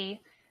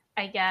slowly,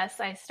 I guess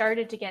I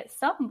started to get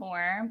some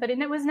more, but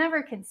it was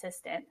never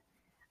consistent.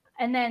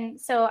 And then,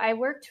 so I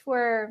worked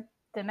for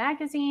the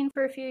magazine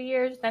for a few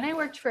years. Then I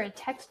worked for a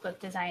textbook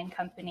design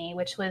company,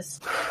 which was,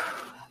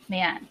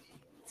 man,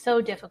 so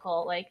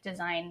difficult, like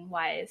design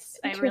wise.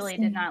 I really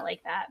did not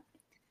like that.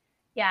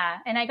 Yeah.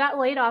 And I got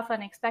laid off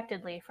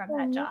unexpectedly from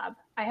that job.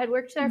 I had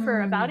worked there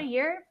for about a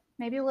year,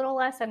 maybe a little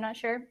less, I'm not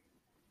sure.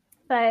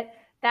 But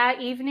that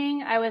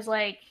evening I was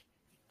like,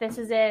 this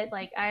is it.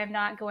 Like, I am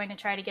not going to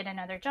try to get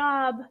another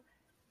job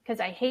because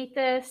I hate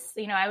this.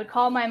 You know, I would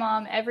call my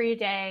mom every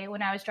day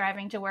when I was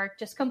driving to work,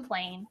 just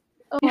complain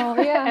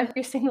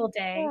every single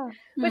day,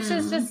 which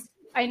is just,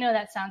 I know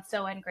that sounds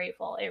so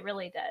ungrateful. It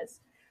really does.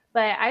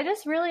 But I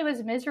just really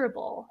was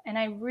miserable and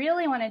I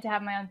really wanted to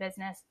have my own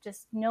business.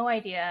 Just no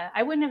idea.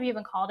 I wouldn't have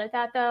even called it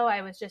that though.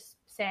 I was just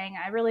saying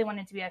I really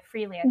wanted to be a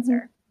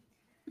freelancer.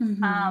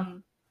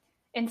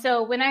 And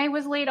so when I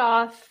was laid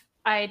off,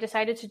 I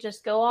decided to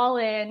just go all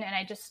in and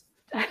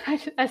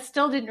I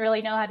still didn't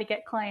really know how to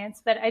get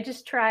clients, but I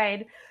just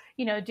tried,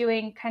 you know,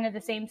 doing kind of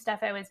the same stuff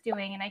I was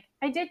doing. And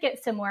I did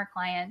get some more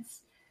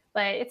clients,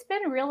 but it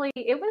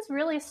was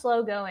really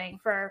slow going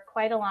for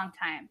quite a long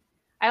time.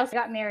 I also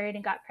got married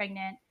and got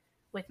pregnant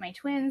with my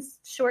twins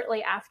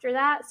shortly after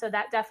that. So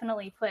that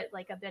definitely put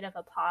like a bit of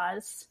a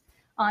pause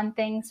on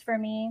things for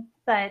me.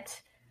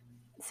 But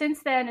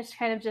since then, it's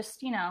kind of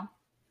just, you know,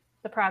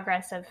 the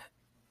progress of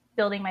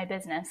building my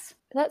business.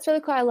 That's really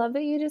cool. I love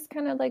that you just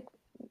kind of like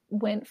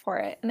went for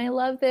it. And I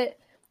love that.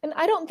 And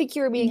I don't think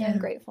you were being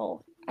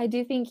ungrateful. I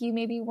do think you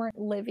maybe weren't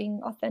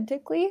living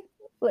authentically,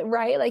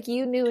 right? Like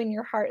you knew in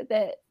your heart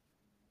that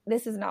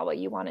this is not what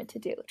you wanted to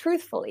do,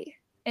 truthfully.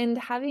 And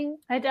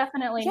I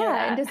definitely knew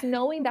that. And just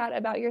knowing that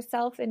about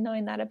yourself and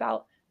knowing that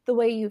about the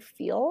way you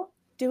feel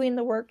doing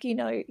the work you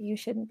know you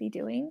shouldn't be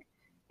doing.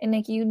 And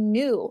like you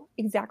knew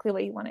exactly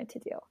what you wanted to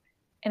do.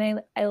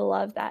 And I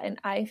love that. And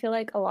I feel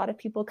like a lot of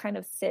people kind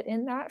of sit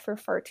in that for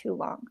far too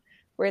long,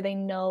 where they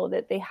know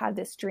that they have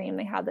this dream,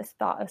 they have this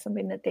thought of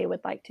something that they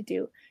would like to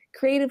do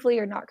creatively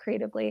or not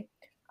creatively.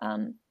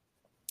 And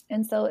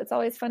so it's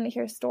always fun to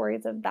hear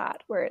stories of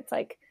that, where it's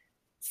like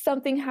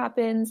something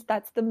happens,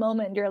 that's the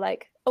moment you're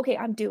like, okay,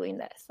 I'm doing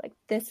this. Like,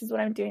 this is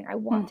what I'm doing. I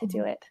want to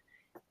do it.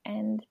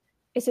 And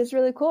it's just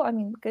really cool. I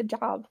mean, good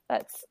job.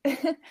 That's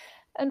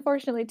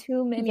unfortunately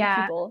too many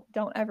people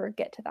don't ever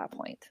get to that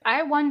point.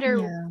 I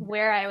wonder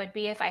where I would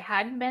be if I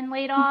hadn't been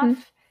laid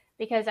off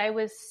because I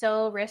was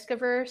so risk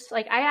averse.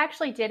 Like, I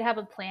actually did have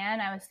a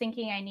plan. I was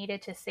thinking I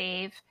needed to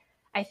save,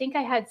 I think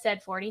I had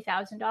said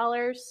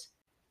 $40,000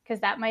 because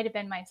that might have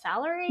been my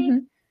salary.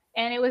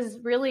 And it was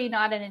really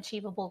not an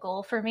achievable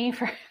goal for me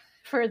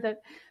for the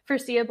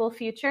foreseeable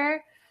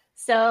future.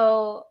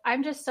 So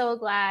I'm just so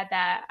glad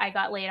that I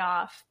got laid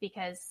off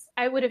because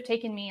it would have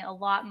taken me a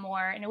lot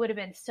more and it would have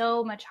been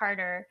so much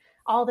harder.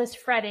 All this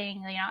fretting,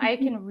 you know, I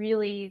can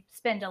really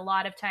spend a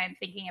lot of time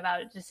thinking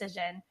about a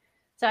decision.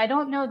 So I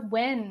don't know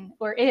when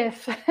or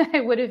if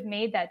I would have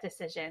made that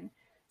decision.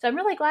 So I'm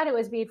really glad it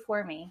was made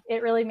for me.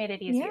 It really made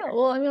it easier. Yeah,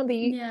 well, I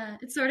mean,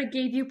 it sort of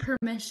gave you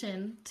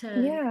permission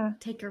to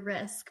take a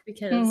risk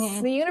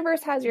because the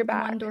universe has your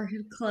back. One door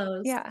had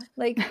closed. Yeah,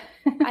 like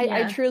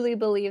I truly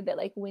believe that,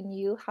 like, when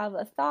you have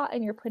a thought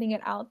and you're putting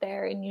it out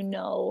there, and you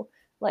know,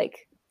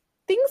 like,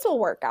 things will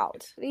work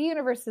out. The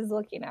universe is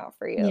looking out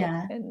for you.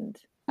 Yeah. And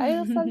I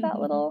just love that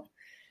little,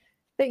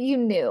 that you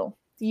knew.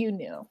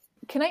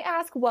 Can I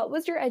ask, what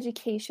was your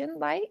education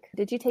like?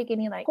 Did you take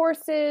any like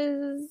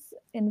courses,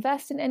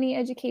 invest in any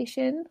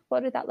education?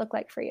 What did that look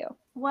like for you?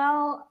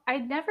 Well, I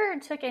never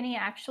took any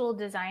actual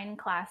design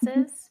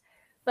classes,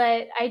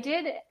 but I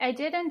did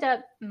end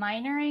up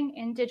minoring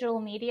in digital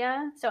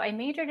media. So I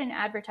majored in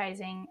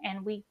advertising,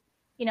 and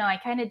I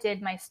kind of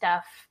did my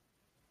stuff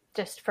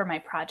just for my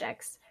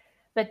projects.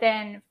 But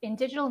then in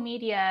digital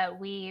media,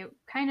 we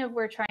kind of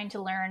were trying to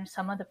learn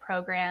some of the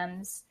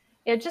programs,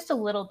 just a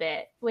little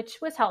bit, which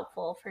was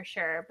helpful for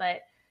sure.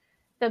 But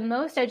the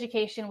most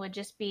education would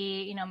just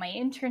be, my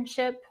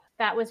internship.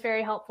 That was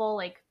very helpful.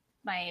 Like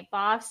my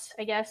boss,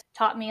 I guess,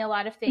 taught me a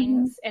lot of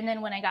things. And then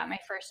when I got my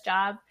first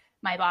job,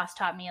 my boss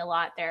taught me a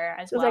lot there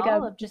as well. It was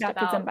like a just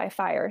baptism by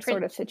fire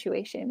sort of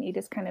situation. You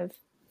just kind of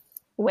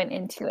went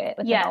into it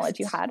with the knowledge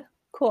you had.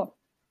 Cool.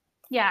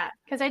 Yeah,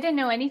 because I didn't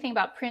know anything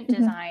about print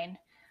design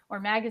or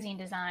magazine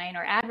design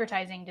or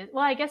advertising.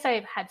 Well, I guess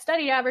I had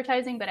studied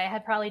advertising, but I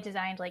had probably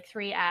designed like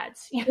 3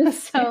 ads.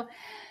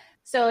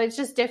 So it's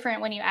just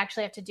different when you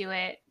actually have to do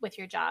it with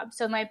your job.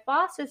 So my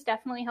boss has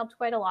definitely helped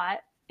quite a lot.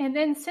 And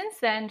then since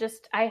then,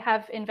 I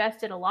have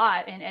invested a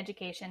lot in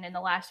education in the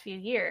last few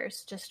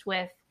years, just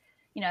with,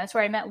 that's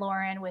where I met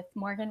Lauren, with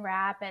Morgan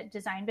Rapp at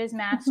Design Biz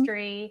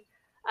Mastery.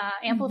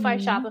 Amplify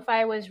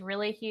Shopify was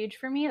really huge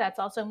for me. That's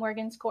also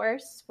Morgan's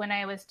course when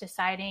I was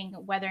deciding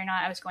whether or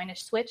not I was going to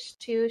switch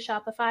to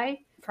Shopify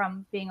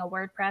from being a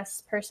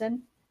WordPress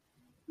person.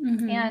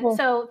 And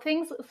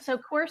so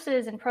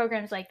courses and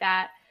programs like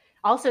that,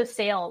 also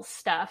sales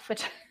stuff,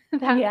 which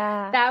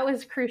that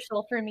was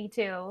crucial for me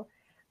too,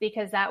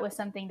 because that was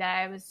something that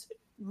I was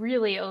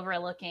really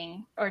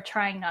overlooking or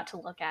trying not to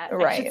look at,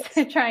 right?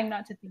 Trying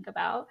not to think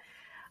about.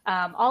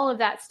 All of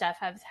that stuff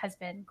has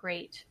been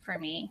great for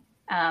me.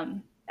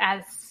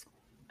 As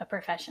a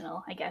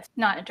professional, I guess,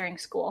 not during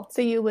school.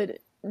 So you would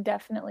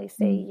definitely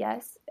say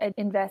yes,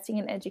 investing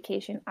in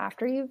education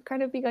after you've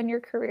kind of begun your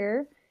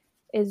career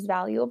is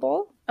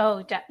valuable?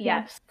 Oh,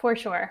 yes, for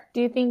sure.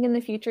 Do you think in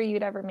the future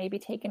you'd ever maybe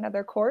take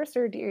another course,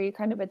 or are you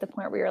kind of at the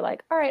point where you're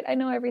like, all right, I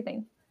know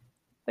everything?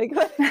 Like,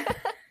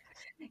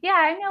 yeah,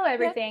 I know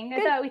everything.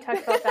 I thought we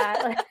talked about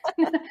that.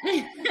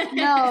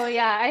 No,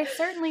 yeah, I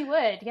certainly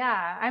would.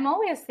 Yeah, I'm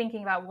always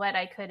thinking about what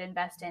I could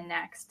invest in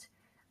next,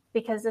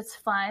 because it's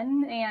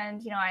fun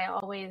and, I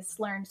always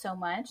learn so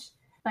much.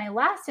 My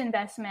last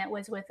investment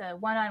was with a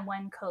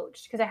one-on-one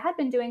coach, because I had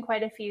been doing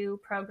quite a few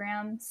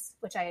programs,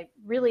 which I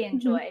really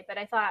enjoy, but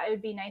I thought it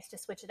would be nice to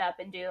switch it up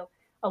and do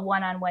a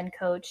one-on-one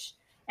coach.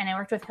 And I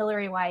worked with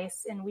Hillary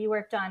Weiss, and we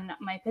worked on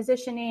my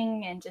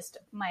positioning and just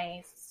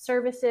my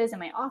services and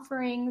my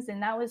offerings.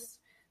 And that was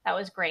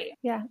great.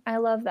 Yeah, I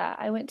love that.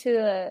 I went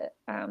to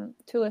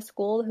a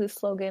school whose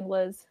slogan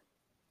was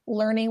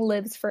 "Learning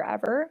Lives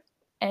Forever."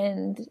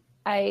 And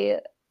I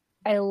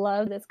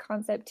love this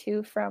concept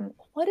too from,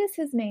 what is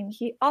his name?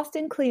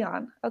 Austin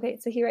Kleon. Okay.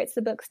 So he writes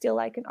the book, Steal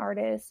Like an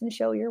Artist and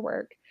Show Your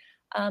Work.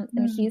 And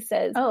he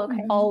says,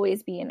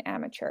 always be an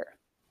amateur,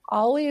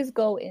 always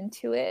go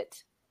into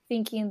it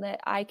thinking that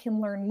I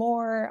can learn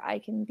more, I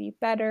can be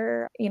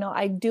better.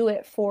 I do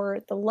it for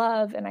the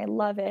love and I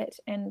love it,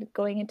 and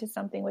going into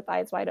something with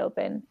eyes wide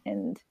open.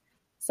 And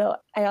so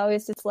I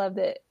always just love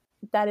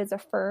that is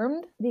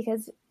affirmed,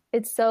 because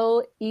it's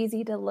so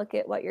easy to look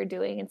at what you're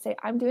doing and say,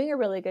 I'm doing a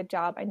really good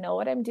job. I know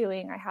what I'm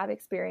doing. I have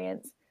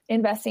experience.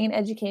 Investing in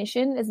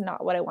education is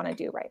not what I want to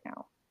do right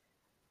now.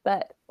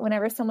 But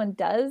whenever someone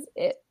does,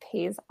 it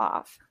pays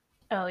off.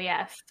 Oh,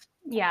 yes.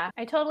 Yeah,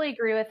 I totally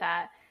agree with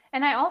that.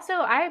 And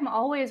I'm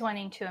always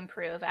wanting to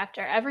improve after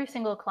every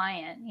single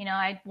client.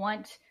 I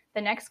want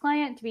the next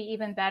client to be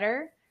even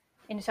better.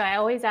 And so I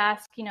always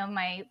ask,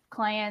 my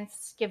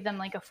clients, give them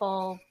like a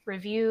full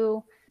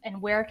review and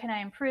where can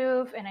I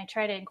improve? And I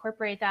try to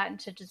incorporate that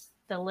into just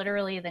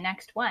literally the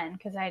next one,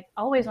 because I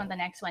always want the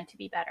next one to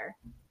be better.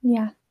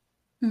 Yeah.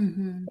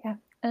 Yeah.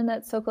 And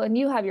that's so cool. And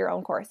you have your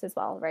own course as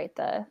well, right?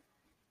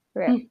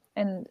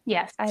 And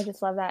yes, I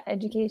just love that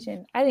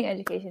education. I think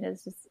education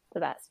is just the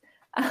best.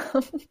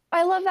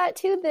 I love that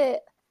too,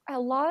 that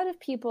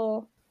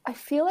I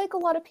feel like a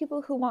lot of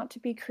people who want to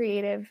be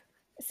creative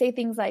say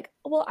things like,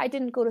 well, I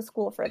didn't go to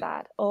school for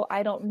that. Oh,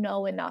 I don't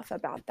know enough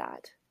about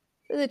that.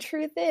 The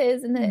truth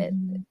is, and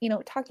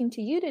that, talking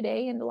to you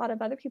today and a lot of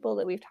other people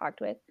that we've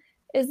talked with,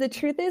 is that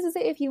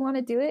if you want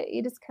to do it,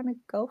 you just kind of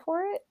go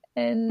for it,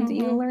 and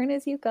you learn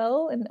as you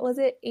go. And was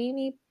it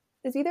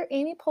either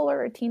Amy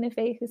Poehler or Tina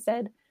Fey who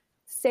said,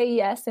 say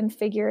yes and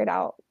figure it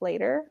out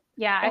later?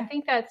 Yeah, I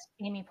think that's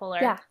Amy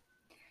Poehler. Yeah.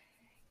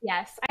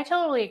 Yes, I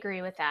totally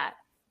agree with that.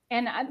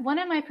 And one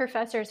of my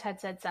professors had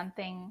said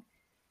something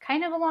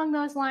kind of along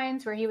those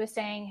lines, where he was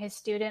saying, his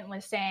student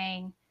was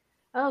saying,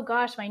 oh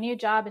gosh, my new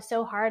job is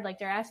so hard. Like,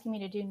 they're asking me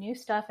to do new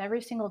stuff every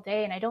single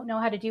day, and I don't know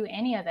how to do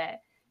any of it.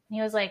 And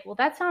he was like, well,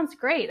 that sounds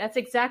great. That's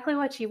exactly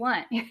what you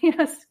want,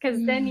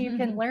 because then you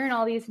can learn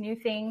all these new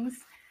things,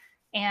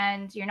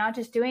 and you're not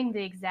just doing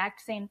the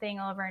exact same thing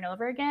over and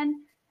over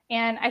again.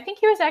 And I think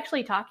he was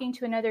actually talking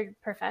to another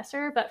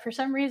professor, but for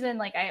some reason,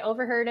 like I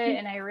overheard it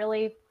and it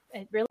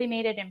really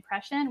made an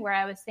impression where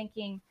I was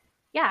thinking,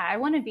 yeah, I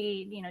want to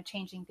be,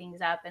 changing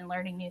things up and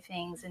learning new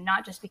things and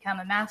not just become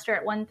a master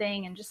at one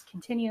thing and just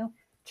continue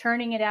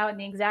churning it out in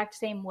the exact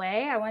same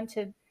way. I want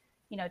to,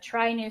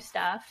 try new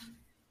stuff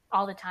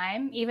all the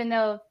time, even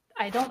though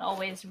I don't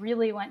always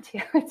really want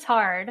to. It's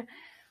hard,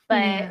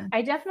 but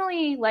I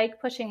definitely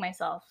like pushing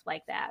myself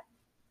like that.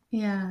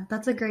 Yeah,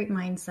 that's a great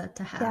mindset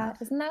to have. Yeah,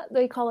 isn't that what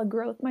they call a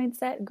growth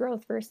mindset?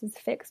 Growth versus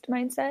fixed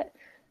mindset.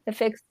 The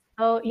fixed.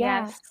 Oh,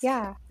 yeah, yes.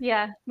 Yeah.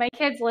 Yeah. My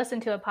kids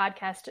listen to a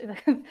podcast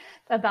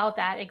about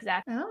that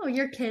exactly. Oh,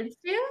 your kids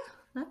do?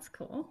 That's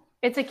cool.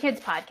 It's a kids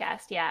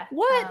podcast. Yeah.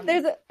 What?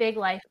 There's a Big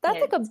Life That's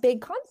Kids. like a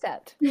big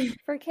concept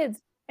for kids.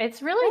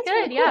 It's really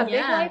good. Really yeah. cool. Big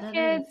Yeah, Life that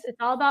Kids. is. It's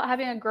all about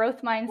having a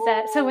growth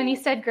mindset. So when you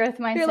said growth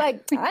mindset, You're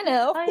like, I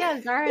know. oh yeah,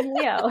 Zara and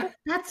Leo.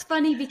 That's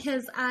funny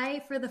because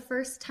for the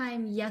first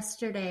time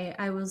yesterday,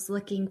 I was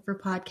looking for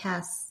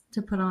podcasts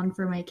to put on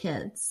for my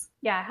kids.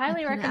 Yeah, I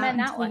highly Put it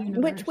recommend out that into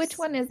one. the universe. Which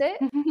one is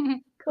it?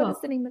 What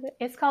is the name of it?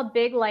 It's called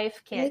Big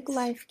Life Kids. Big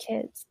Life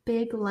Kids.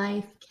 Big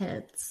Life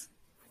Kids.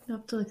 You'll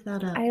have to look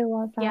that up. I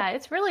love that. Yeah,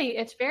 it's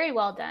very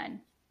well done.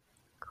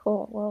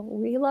 Cool. Well,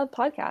 we love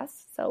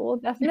podcasts, so we'll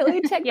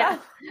definitely check Yeah.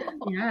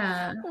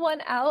 Yeah. that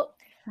one out.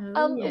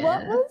 Oh, yeah.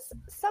 What was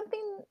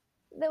something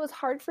that was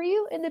hard for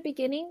you in the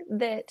beginning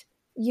that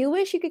you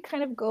wish you could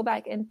kind of go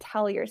back and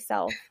tell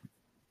yourself?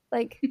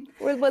 Like,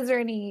 was there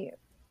any,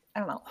 I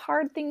don't know,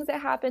 hard things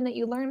that happened that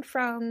you learned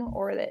from,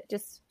 or that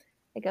just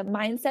like a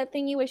mindset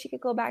thing you wish you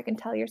could go back and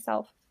tell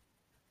yourself?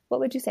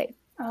 What would you say?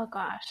 Oh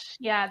gosh.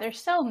 Yeah,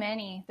 there's so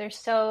many. There's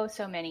so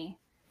many.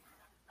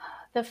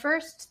 The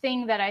first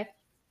thing that I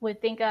would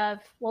think of,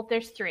 well,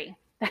 there's three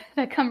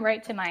that come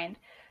right to mind.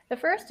 The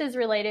first is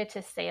related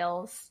to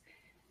sales.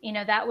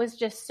 That was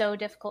just so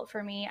difficult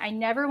for me. I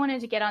never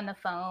wanted to get on the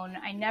phone.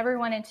 I never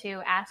wanted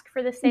to ask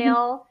for the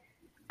sale.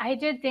 I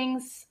did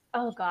things,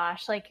 oh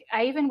gosh, like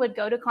I even would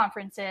go to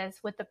conferences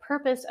with the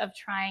purpose of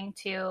trying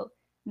to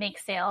make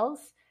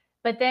sales.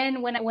 But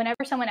then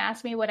whenever someone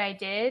asked me what I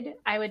did,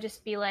 I would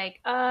just be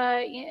like,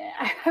 yeah,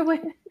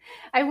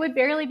 I would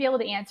barely be able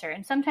to answer.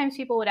 And sometimes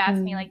people would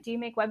ask me like, do you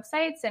make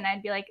websites? And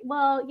I'd be like,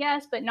 well,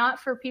 yes, but not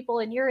for people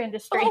in your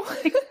industry.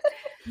 Oh.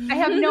 I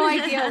have no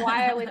idea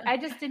why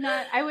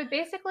I would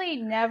basically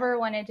never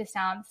wanted to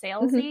sound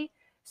salesy.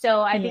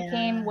 So I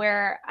became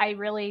where I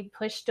really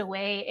pushed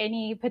away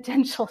any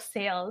potential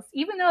sales,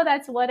 even though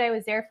that's what I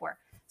was there for.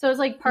 So it was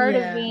like part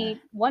of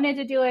me wanted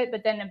to do it,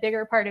 but then a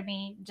bigger part of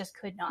me just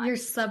could not. Your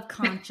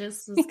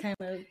subconscious was kind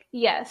of...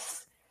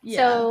 Yes. Yeah,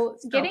 so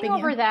getting stopping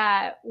over you.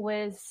 that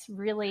was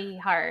really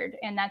hard.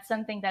 And that's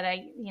something that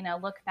I,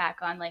 look back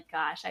on like,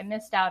 gosh, I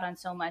missed out on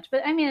so much.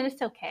 But I mean,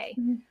 it's okay.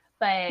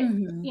 But,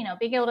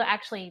 being able to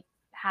actually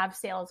have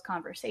sales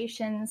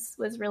conversations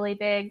was really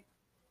big.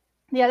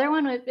 The other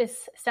one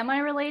is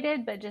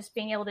semi-related, but just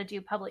being able to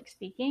do public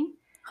speaking.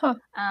 Huh.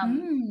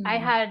 I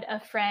had a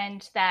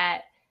friend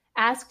that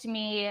asked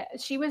me,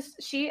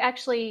 she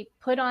actually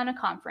put on a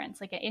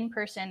conference, like an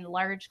in-person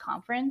large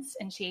conference,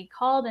 and she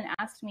called and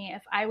asked me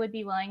if I would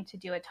be willing to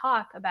do a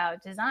talk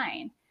about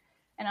design.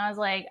 And I was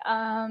like,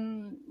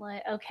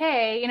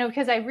 okay,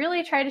 because I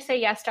really try to say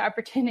yes to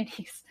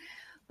opportunities,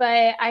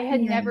 but I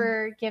had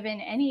never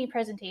given any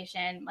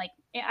presentation. Like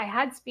I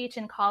had speech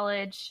in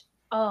college.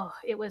 Oh,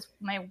 it was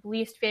my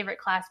least favorite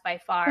class by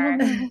far.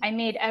 I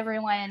made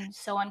everyone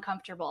so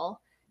uncomfortable.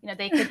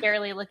 They could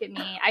barely look at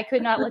me. I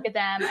could not look at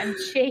them. I'm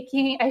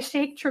shaking. I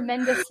shake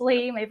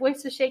tremendously. My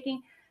voice was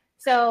shaking.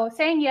 So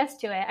saying yes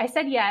to it, I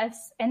said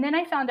yes. And then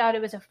I found out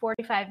it was a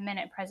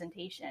 45-minute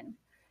presentation.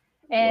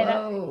 And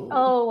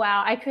oh,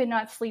 wow, I could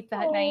not sleep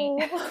that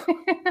night.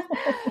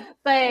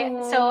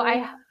 But so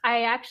I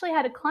actually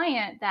had a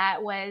client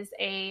that was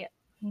a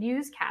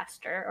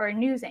newscaster or a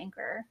news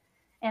anchor.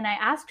 And I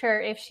asked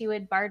her if she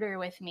would barter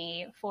with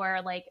me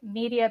for like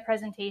media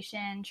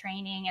presentation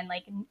training and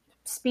like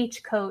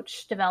speech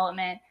coach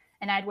development,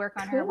 and I'd work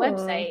on her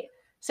website.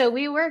 So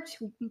we worked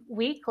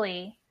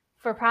weekly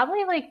for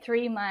probably like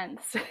 3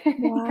 months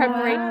in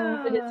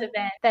preparation for this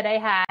event that I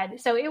had.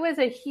 So it was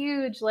a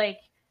huge,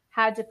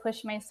 had to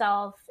push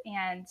myself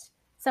and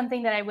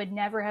something that I would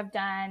never have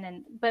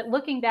done. But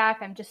looking back,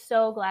 I'm just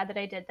so glad that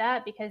I did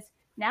that, because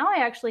now I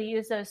actually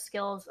use those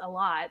skills a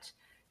lot,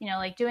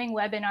 like doing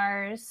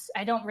webinars.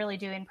 I don't really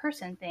do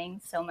in-person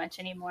things so much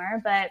anymore,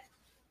 but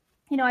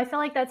I feel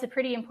like that's a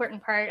pretty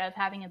important part of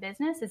having a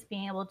business, is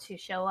being able to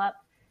show up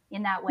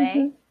in that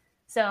way.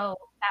 So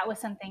that was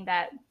something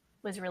that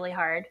was really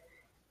hard.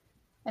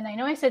 And I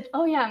know I said,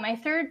 my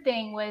third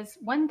thing was,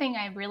 one thing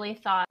I really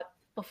thought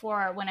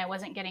before when I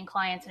wasn't getting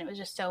clients and it was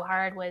just so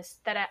hard, was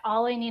that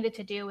all I needed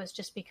to do was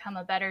just become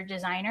a better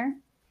designer.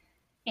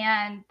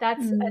 And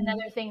that's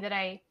another thing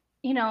that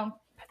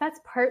that's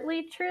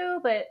partly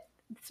true, but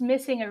it's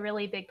missing a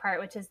really big part,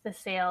 which is the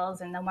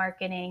sales and the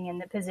marketing and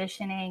the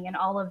positioning and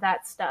all of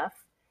that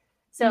stuff.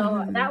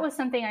 So that was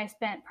something I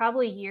spent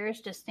probably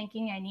years just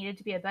thinking I needed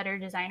to be a better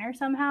designer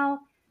somehow.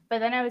 But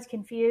then I was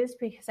confused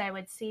because I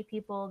would see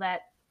people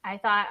that I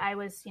thought I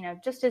was,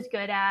 just as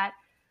good at,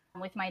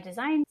 with my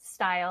design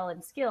style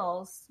and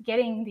skills,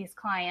 getting these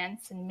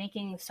clients and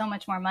making so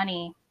much more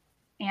money.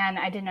 And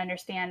I didn't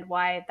understand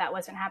why that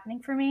wasn't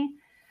happening for me.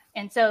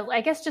 And so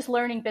I guess just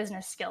learning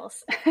business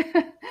skills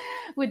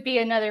would be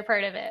another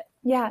part of it.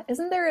 Yeah.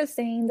 Isn't there a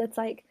saying that's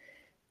like,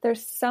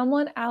 there's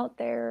someone out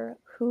there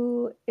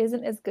who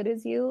isn't as good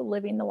as you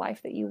living the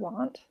life that you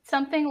want?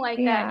 Something like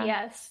that,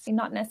 yes.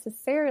 Not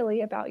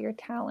necessarily about your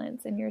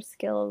talents and your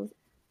skills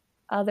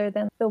other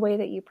than the way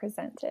that you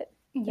present it.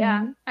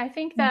 Yeah, I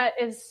think that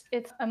it's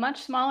a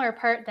much smaller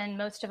part than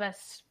most of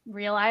us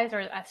realize,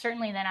 or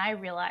certainly than I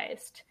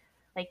realized.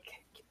 Like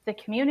the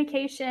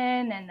communication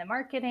and the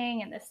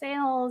marketing and the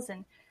sales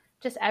and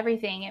just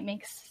everything, it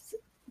makes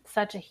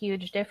such a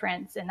huge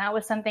difference. And that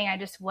was something I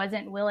just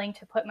wasn't willing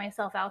to put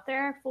myself out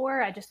there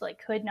for. I just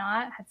could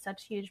not, had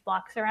such huge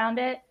blocks around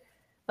it.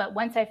 But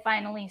once I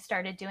finally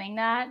started doing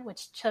that,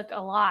 which took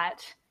a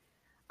lot,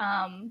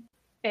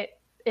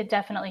 it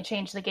definitely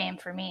changed the game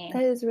for me.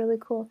 That is really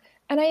cool.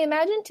 And I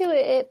imagine too,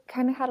 it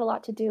kind of had a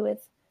lot to do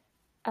with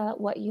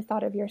what you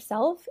thought of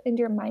yourself and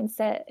your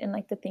mindset and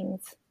the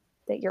things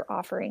that you're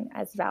offering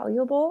as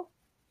valuable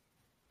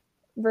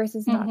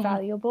versus not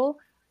valuable.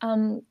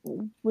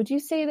 Would you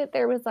say that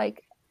there was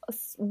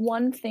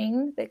one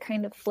thing that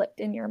kind of flipped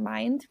in your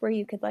mind where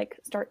you could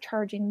start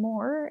charging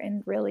more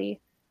and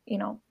really,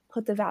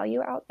 put the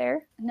value out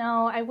there?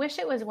 No, I wish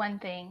it was one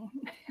thing.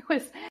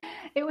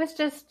 It was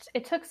just,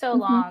 it took so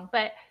long,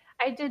 but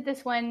I did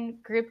this one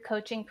group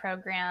coaching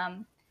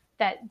program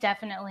that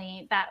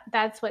definitely,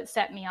 that's what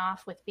set me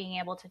off with being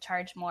able to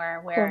charge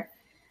more, where,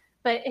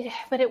 but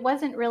it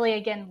wasn't really,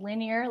 again,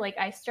 linear.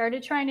 I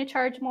started trying to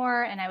charge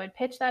more and I would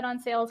pitch that on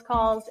sales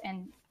calls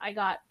and I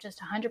got just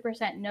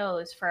 100%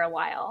 no's for a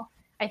while.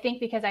 I think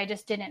because I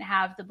just didn't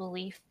have the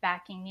belief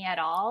backing me at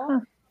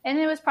all. And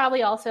it was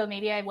probably also,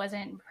 maybe I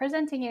wasn't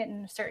presenting it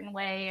in a certain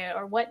way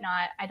or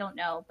whatnot. I don't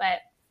know. But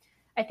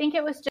I think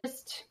it was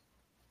just,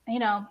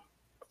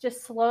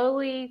 just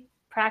slowly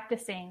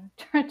practicing,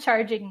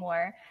 charging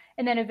more.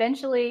 And then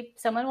eventually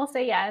someone will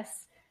say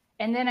yes.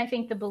 And then I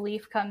think the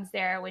belief comes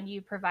there when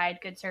you provide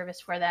good service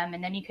for them.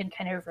 And then you can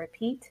kind of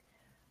repeat.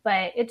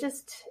 But it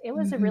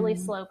was a really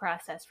slow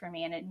process for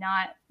me, and it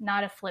not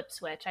a flip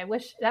switch. I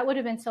wish that would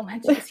have been so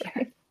much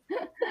easier.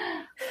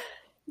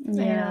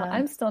 Yeah,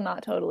 I'm still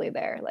not totally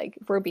there.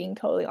 If we're being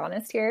totally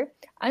honest here,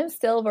 I'm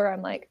still where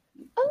I'm yeah,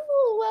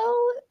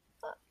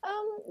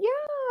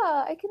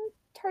 I can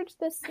charge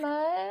this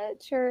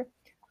much, or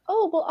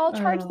I'll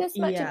charge this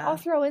much, and I'll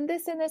throw in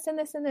this and this and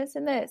this and this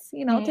and this,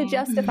 to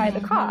justify the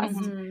cost.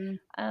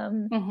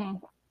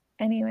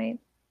 Anyway,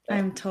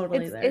 I'm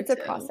totally there. It's a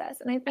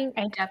process, and I think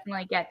I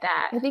definitely get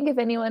that. I think if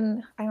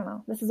anyone, I don't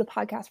know, this is a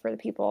podcast for the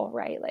people,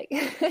 right?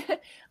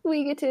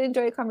 We get to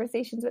enjoy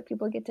conversations, but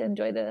people get to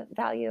enjoy the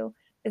value.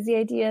 Is the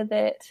idea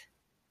that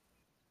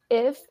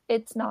if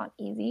it's not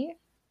easy,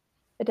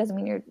 it doesn't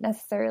mean you're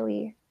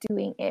necessarily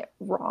doing it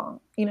wrong.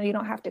 You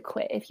don't have to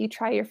quit. If you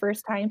try your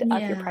first time to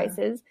up your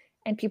prices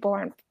and people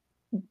aren't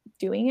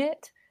doing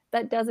it,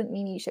 that doesn't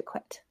mean you should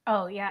quit.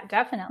 Oh yeah,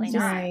 definitely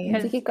not.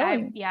 Because keep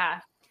going.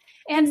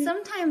 And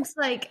sometimes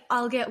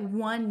I'll get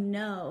one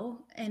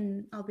no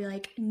and I'll be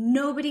like,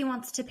 nobody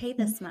wants to pay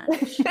this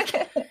much.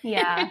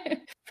 Yeah,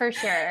 for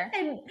sure.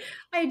 And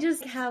I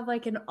just have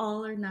an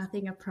all or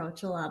nothing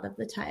approach a lot of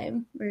the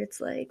time, where it's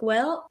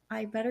well,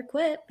 I better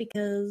quit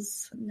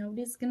because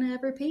nobody's going to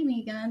ever pay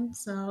me again.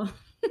 So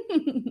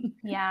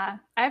yeah,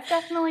 I've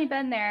definitely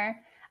been there.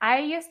 I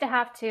used to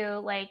have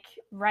to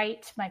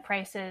write my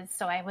prices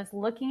so I was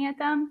looking at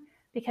them,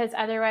 because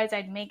otherwise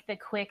I'd make the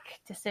quick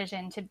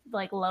decision to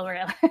lower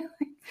it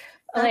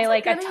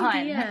a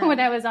ton when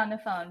I was on the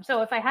phone.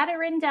 So if I had it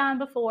written down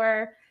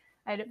before,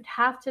 I'd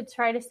have to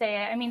try to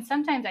say it. I mean,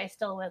 sometimes I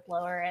still would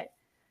lower it.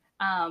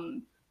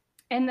 And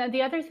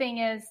the other thing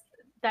is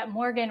that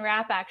Morgan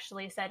Rapp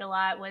actually said a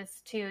lot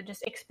was to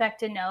just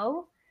expect a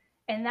no.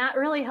 And that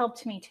really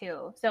helped me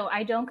too. So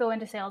I don't go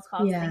into sales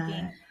calls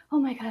thinking, oh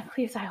my God,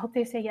 please, I hope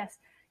they say yes.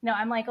 No,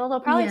 I'm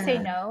they'll probably say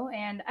no.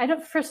 And I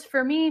don't,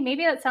 for me,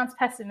 maybe that sounds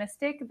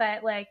pessimistic,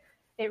 but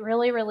it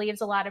really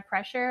relieves a lot of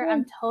pressure.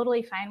 I'm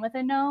totally fine with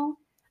a no.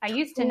 I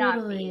used to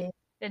not be.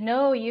 The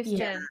no used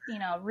to,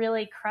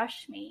 really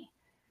crush me.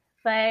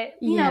 But,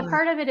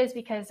 part of it is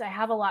because I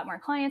have a lot more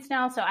clients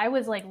now. So I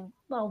was a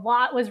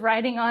lot was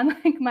riding on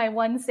my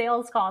one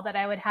sales call that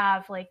I would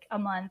have a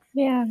month.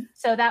 Yeah.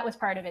 So that was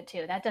part of it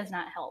too. That does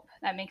not help.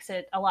 That makes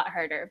it a lot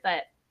harder.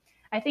 But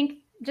I think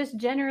just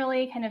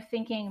generally kind of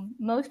thinking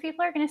most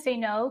people are going to say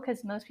no,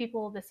 because most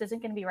people this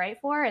isn't going to be right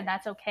for, and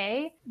that's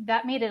okay.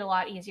 That made it a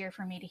lot easier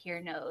for me to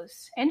hear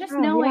no's. And just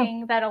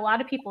knowing that a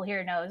lot of people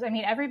hear no's. I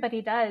mean,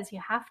 everybody does.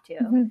 You have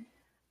to.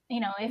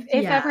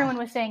 If everyone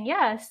was saying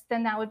yes,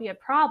 then that would be a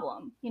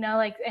problem,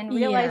 and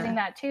realizing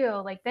that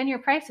too, then your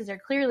prices are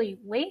clearly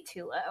way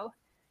too low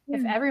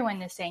if everyone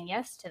is saying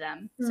yes to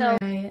them. So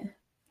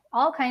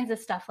all kinds of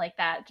stuff like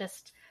that.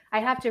 Just, I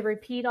have to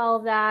repeat all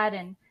of that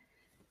and,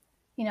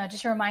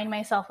 just remind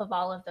myself of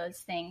all of those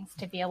things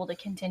to be able to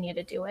continue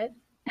to do it.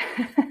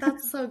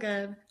 That's so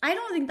good. I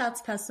don't think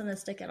that's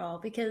pessimistic at all,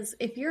 because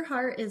if your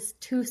heart is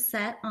too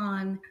set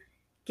on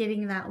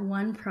getting that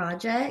one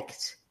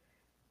project,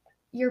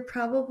 you're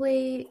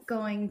probably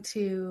going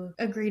to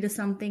agree to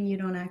something you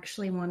don't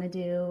actually want to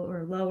do,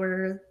 or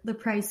lower the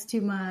price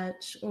too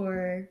much,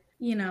 or,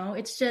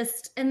 it's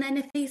just, and then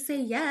if they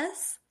say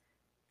yes,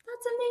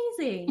 that's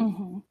amazing.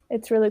 Mm-hmm.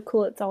 It's really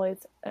cool. It's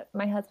always,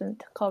 my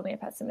husband called me a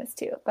pessimist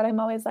too, but I'm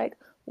always like,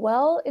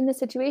 well, in this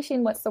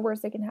situation, what's the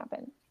worst that can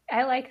happen?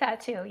 I like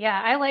that too.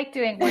 Yeah, I like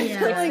doing worst case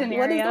scenario.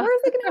 What is the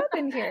worst that can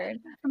happen here?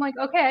 I'm like,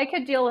 okay, I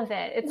could deal with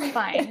it. It's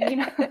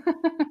fine.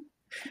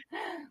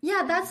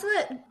 Yeah, that's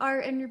what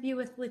our interview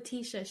with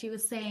Letitia, she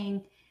was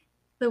saying,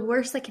 the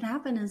worst that can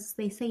happen is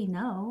they say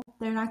no.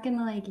 They're not going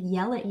to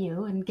yell at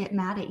you and get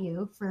mad at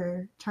you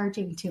for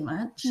charging too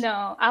much.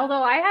 No,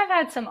 although I have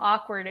had some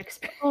awkward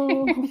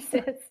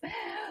experiences,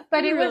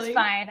 but it was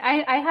fine.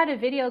 I had a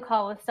video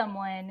call with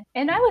someone,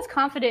 and I was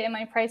confident in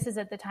my prices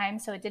at the time,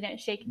 so it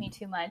didn't shake me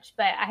too much.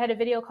 But I had a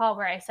video call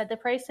where I said the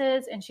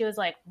prices, and she was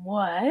like,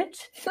 "What?"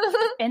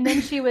 And then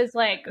she was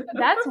like,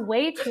 "That's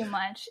way too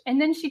much."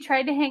 And then she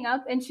tried to hang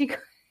up, and she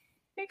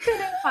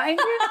couldn't find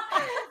it.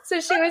 So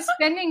she was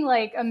spending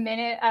a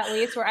minute at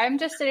least where I'm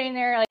just sitting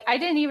there. I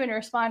didn't even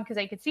respond because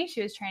I could see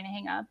she was trying to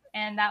hang up,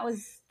 and that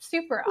was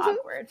super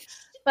awkward.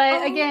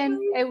 But again,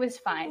 it was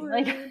fine.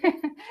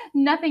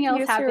 Nothing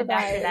else happened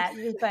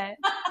after that,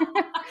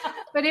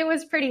 but it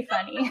was pretty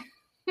funny.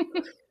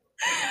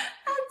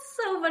 That's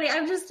so funny.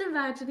 I'm just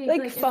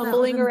imagining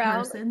fumbling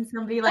around. Person,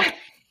 somebody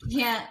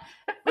can't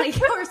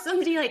or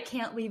somebody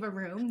can't leave a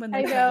room when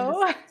they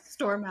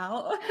storm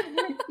out.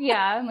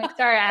 Yeah, I'm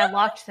sorry, I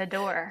locked the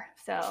door,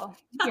 so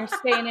you're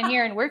staying in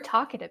here and we're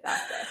talking about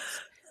this.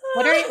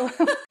 What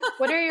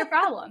are your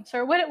problems?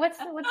 Or what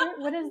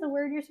is the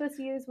word you're supposed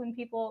to use when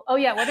people? Oh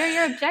yeah, what are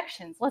your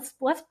objections? Let's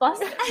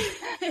bust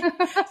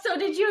it. So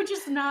did you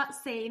just not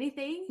say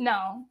anything?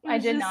 No, I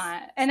did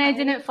not, and I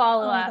didn't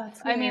follow up.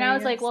 I mean, I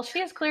was like, well, she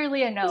is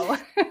clearly a no.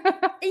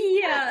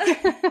 Yeah,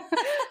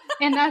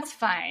 and that's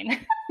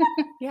fine.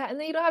 Yeah, and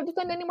then you don't have to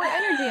spend any more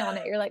energy on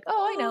it. You're like,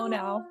 oh, I know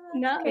now.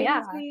 No,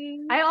 yeah.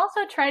 I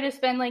also try to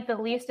spend the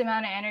least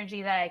amount of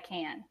energy that I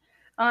can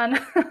on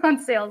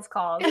sales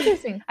calls.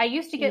 Interesting. I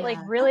used to get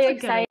really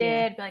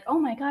excited, be like, oh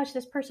my gosh,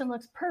 this person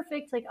looks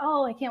perfect.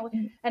 Oh, I can't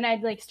wait. And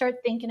I'd start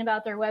thinking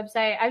about their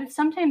website. I would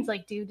sometimes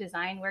do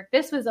design work.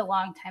 This was a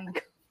long time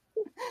ago.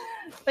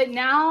 But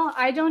now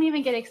I don't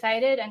even get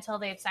excited until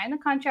they've signed the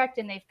contract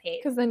and they've paid.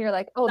 Because then you're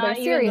like, oh, they're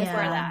serious for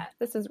that.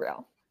 This is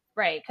real.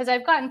 Right. Because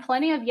I've gotten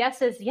plenty of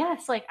yeses.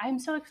 Yes. I'm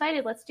so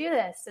excited. Let's do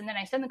this. And then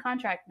I send the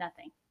contract,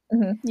 nothing.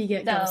 Mm-hmm. You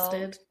get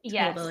ghosted.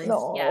 Yes. Totally.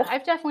 No. Yeah.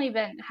 I've definitely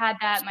had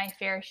that my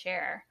fair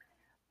share.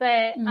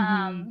 But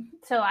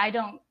so I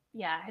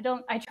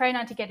try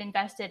not to get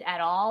invested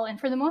at all. And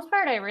for the most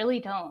part, I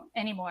really don't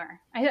anymore.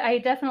 I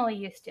definitely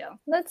used to.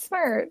 That's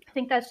smart. I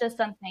think that's just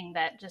something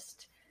that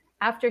just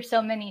after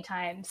so many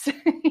times,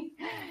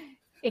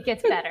 it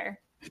gets better.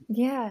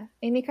 Yeah.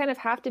 And you kind of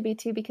have to be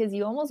too, because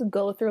you almost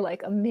go through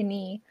a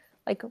mini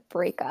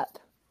breakup.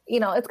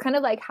 It's kind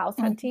of like house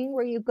hunting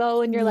where you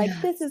go and you're like,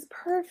 this is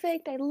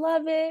perfect. I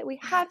love it. We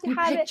have to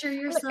have it.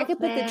 I could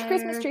put the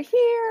Christmas tree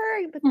here.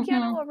 You put the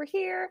piano over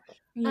here.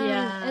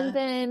 Yeah. And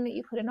then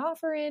you put an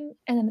offer in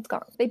and then it's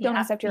gone. They don't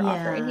accept your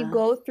offer. And you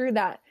go through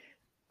that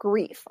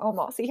grief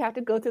almost. So you have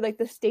to go through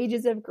the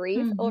stages of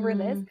grief over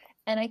this.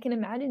 And I can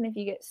imagine if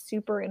you get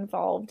super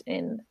involved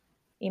in,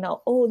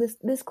 oh,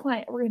 this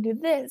client, we're going to do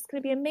this. It's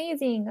going to be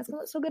amazing. That's going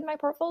to look so good in my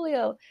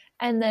portfolio.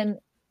 And then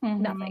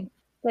nothing.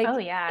 Oh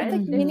yeah,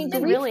 it's mini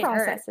grief really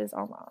processes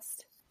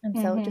almost. And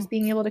so just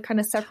being able to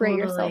kind of separate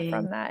yourself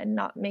from that and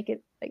not make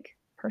it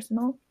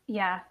personal.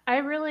 Yeah,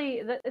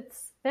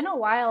 it's been a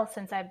while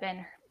since I've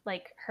been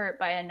hurt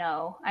by a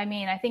no. I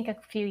mean, I think a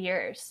few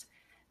years.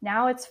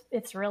 Now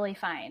it's really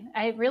fine.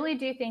 I really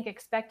do think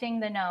expecting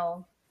the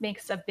no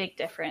makes a big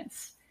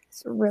difference.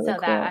 It's really so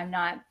cool. that I'm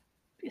not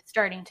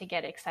starting to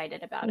get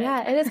excited about it.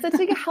 Yeah, and it's such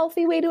a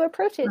healthy way to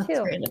approach it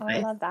too. I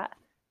love that.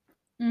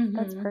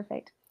 That's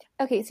perfect.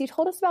 Okay, so you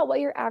told us about what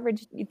your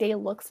average day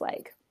looks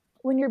like.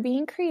 When you're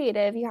being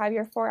creative, you have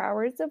your 4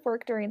 hours of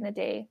work during the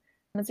day.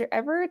 Is there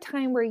ever a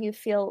time where you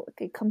feel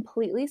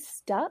completely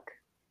stuck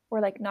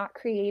or not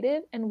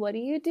creative? And what do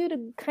you do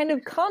to kind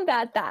of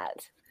combat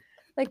that?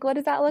 What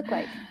does that look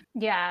like?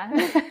 Yeah.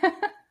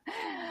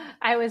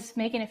 I was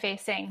making a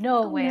face saying,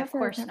 no way, of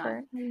course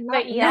not.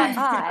 But yes,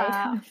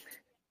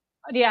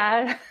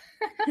 yeah.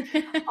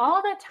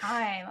 All the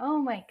time. Oh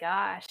my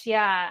gosh.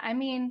 Yeah. I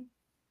mean,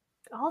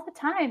 all the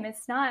time.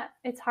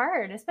 It's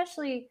hard,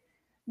 especially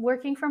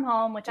working from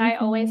home, which I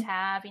always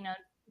have.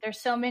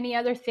 There's so many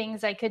other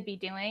things I could be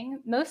doing,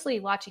 mostly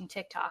watching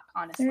TikTok,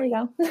 honestly. There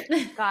you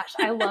go. Gosh,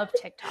 I love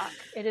TikTok.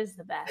 It is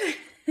the best.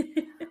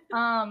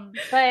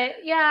 But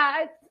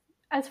yeah,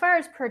 as far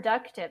as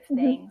productive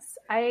things,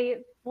 I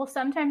will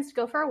sometimes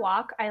go for a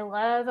walk. I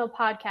love a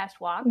podcast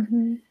walk.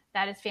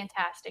 That is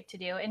fantastic to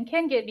do and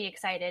can get me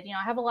excited.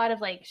 I have a lot of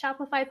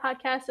Shopify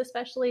podcasts,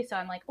 especially. So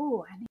I'm like,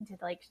 oh, I need to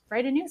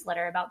write a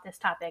newsletter about this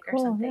topic or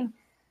something.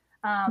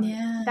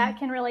 That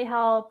can really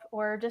help.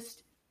 Or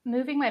just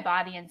moving my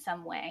body in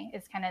some way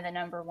is kind of the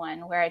number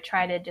one, where I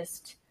try to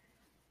just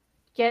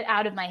get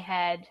out of my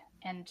head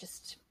and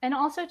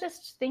also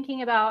just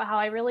thinking about how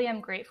I really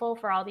am grateful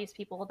for all these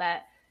people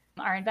that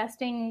are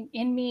investing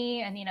in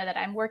me and, that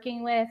I'm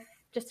working with.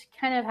 Just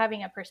kind of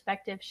having a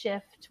perspective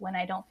shift when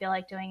I don't feel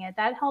like doing it.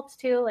 That helps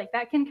too. Like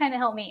that can kind of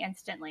help me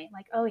instantly.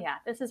 Like, oh yeah,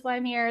 this is why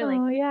I'm here.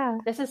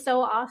 Like, this is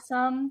so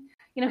awesome.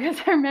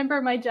 Because I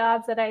remember my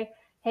jobs that I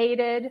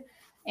hated,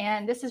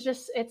 and this is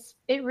just,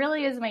 it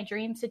really is my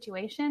dream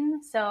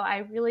situation. So I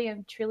really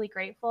am truly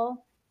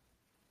grateful.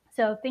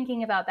 So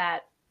thinking about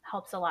that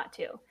helps a lot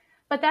too.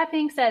 But that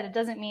being said, it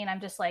doesn't mean I'm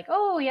just like,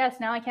 oh yes,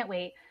 now I can't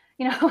wait.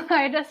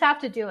 I just have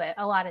to do it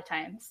a lot of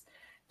times.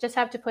 Just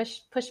have to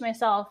push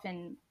myself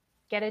and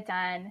get it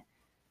done.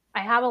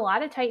 I have a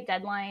lot of tight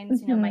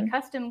deadlines. My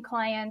custom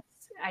clients,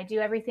 I do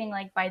everything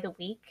like by the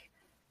week.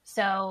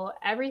 So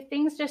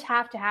everything's just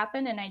have to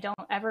happen, and I don't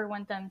ever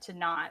want them to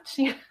not.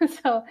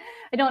 So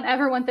I don't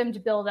ever want them to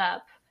build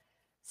up.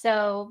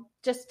 So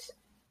just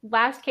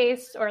last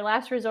case or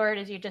last resort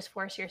is you just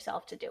force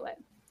yourself to do it.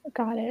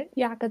 Got it.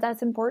 Yeah, because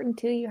that's important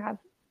too. You have,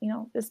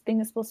 this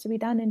thing is supposed to be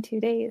done in 2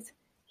 days.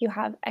 You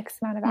have X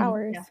amount of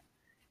hours. Yeah.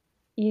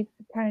 You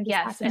kind of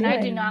just have to and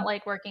I do not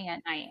like working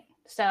at night.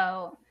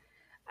 So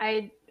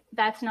that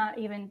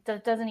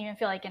doesn't even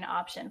feel like an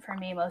option for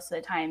me most of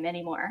the time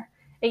anymore.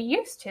 It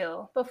used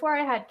to. Before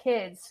I had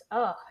kids, it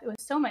was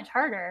so much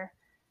harder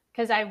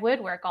because I would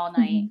work all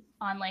night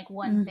on like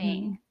one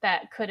thing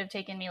that could have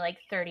taken me like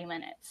 30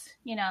 minutes,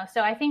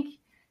 So I think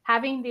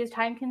having these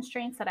time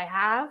constraints that I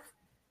have,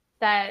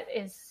 that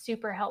is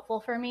super helpful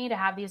for me to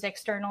have these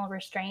external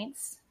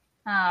restraints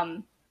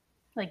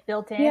like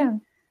built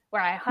in,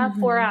 where I have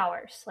 4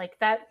 hours like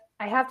that.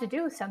 I have to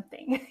do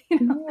something,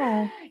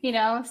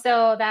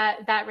 so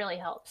that really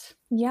helps.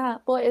 Yeah.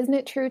 Well, isn't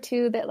it true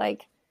too that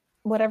like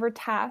whatever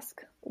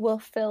task will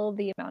fill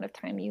the amount of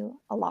time you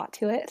allot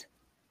to it?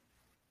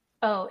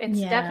 Oh, it's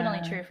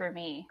definitely true for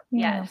me.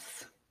 Yeah.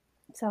 Yes.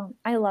 So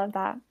I love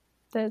that.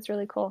 That's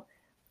really cool.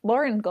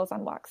 Lauren goes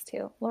on walks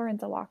too.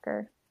 Lauren's a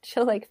walker.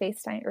 She'll like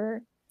FaceTime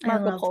or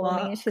Marco Polo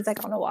me and she's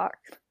like on a walk.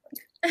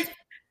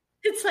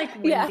 It's like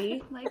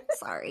windy. Like,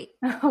 sorry.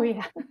 Oh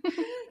yeah.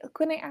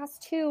 When I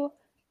asked too,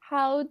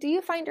 how do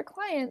you find your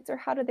clients, or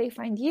how do they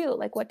find you?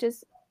 Like, what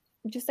does,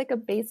 just like a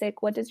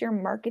basic, what does your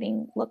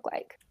marketing look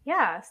like?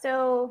 Yeah.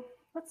 So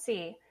let's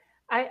see.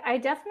 I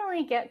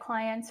definitely get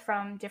clients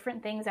from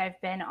different things I've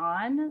been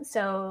on.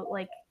 So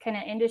like kind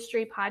of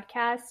industry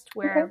podcast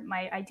where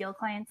my ideal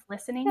clients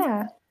listening,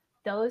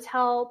 those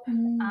help.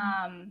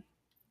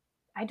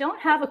 I don't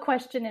have a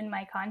question in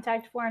my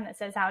contact form that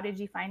says, how did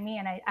you find me?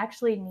 And I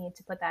actually need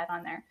to put that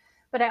on there.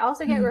 But I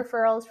also get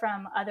referrals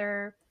from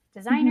other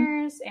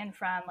designers and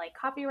from like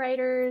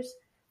copywriters,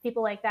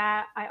 people like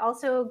that. I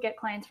also get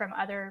clients from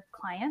other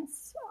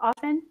clients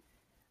often.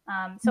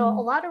 So a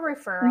lot of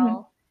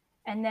referral.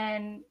 And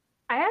then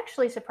I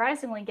actually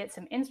surprisingly get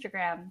some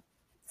Instagram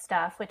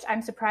stuff, which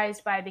I'm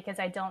surprised by because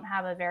I don't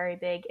have a very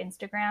big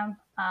Instagram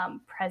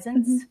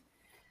presence.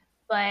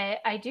 But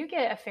I do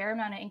get a fair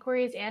amount of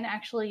inquiries and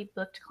actually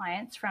booked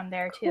clients from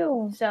there too.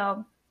 Cool.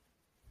 So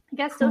I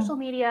guess social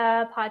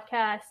media,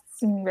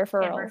 podcasts,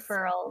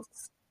 referrals.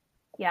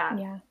 Yeah.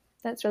 Yeah.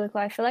 That's really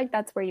cool. I feel like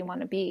that's where you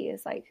want to be,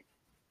 is like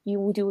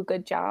you do a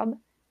good job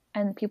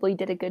and people you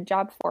did a good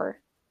job for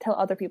tell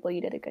other people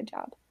you did a good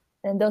job.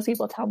 And those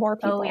people tell more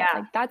people. Oh, yeah.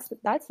 Like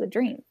that's the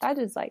dream. That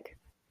is like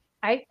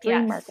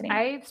dream marketing.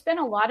 I've spent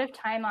a lot of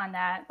time on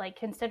that, like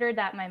considered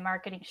that my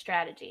marketing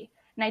strategy.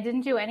 And I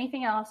didn't do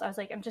anything else. I was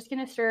like, I'm just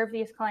going to serve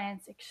these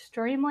clients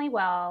extremely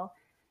well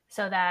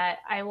so that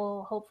I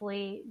will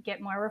hopefully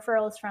get more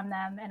referrals from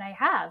them. And I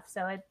have.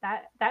 So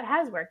that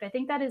has worked. I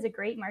think that is a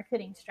great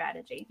marketing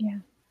strategy. Yeah.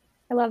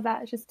 I love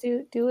that. Just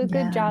do a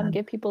good job and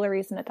give people a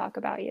reason to talk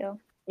about you.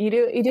 You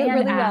do it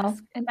really well.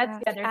 And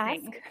that's the other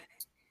thing.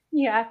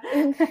 Yeah.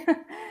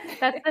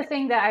 That's the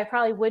thing that I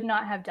probably would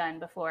not have done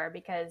before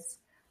because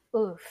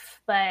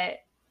but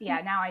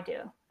yeah, now I do.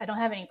 I don't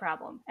have any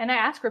problem. And I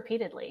ask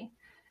repeatedly.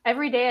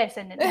 Every day I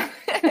send it.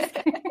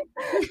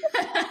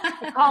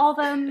 I call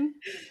them.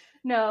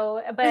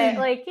 No, but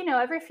like,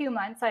 every few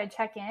months I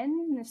check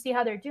in and see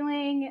how they're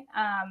doing.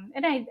 And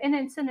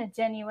it's in a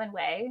genuine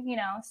way,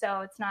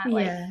 so it's not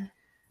like,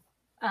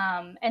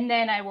 and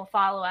then I will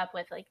follow up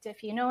with like,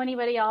 if you know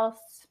anybody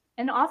else,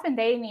 and often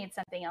they need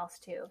something else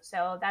too.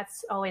 So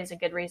that's always a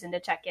good reason to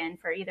check in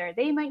for either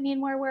they might need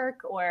more work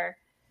or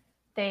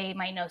they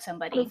might know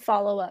somebody.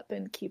 Follow up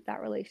and keep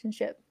that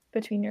relationship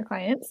between your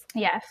clients.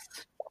 Yes.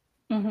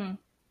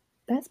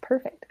 That's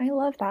perfect. I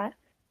love that.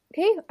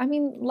 Okay. I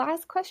mean,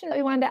 last question that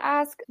we wanted to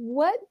ask,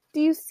 what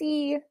do you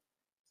see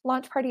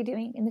Launch Party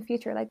doing in the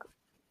future? Like,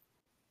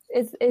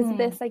 is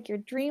this like your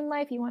dream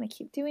life? You want to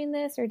keep doing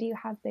this, or do you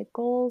have big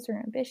goals or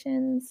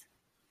ambitions?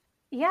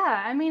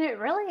 Yeah. I mean, it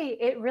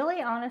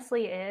really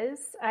honestly is.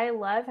 I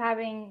love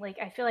having, like,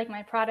 I feel like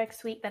my product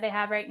suite that I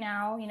have right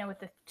now, with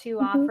the 2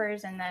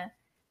 offers and the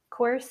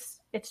course,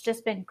 it's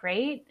just been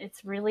great.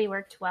 It's really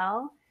worked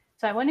well.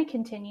 So I want to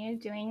continue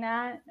doing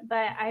that.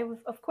 But I,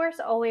 of course,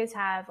 always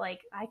have like,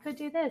 I could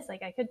do this,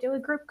 like I could do a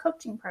group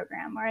coaching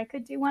program, or I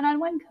could do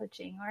one-on-one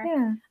coaching,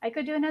 or I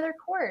could do another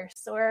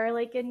course, or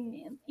like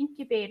an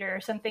incubator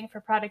or something for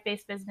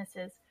product-based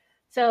businesses.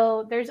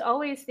 So there's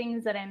always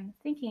things that I'm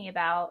thinking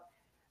about.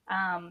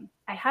 I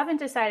haven't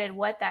decided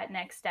what that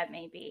next step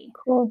may be.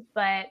 Cool.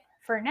 But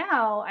for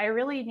now, I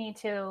really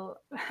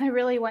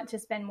want to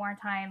spend more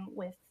time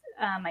with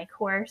my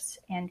course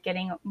and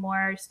getting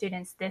more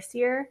students this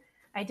year.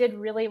 I did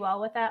really well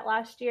with that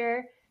last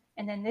year.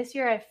 And then this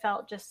year I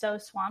felt just so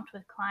swamped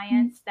with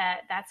clients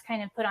that that's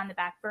kind of put on the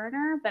back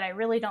burner, but I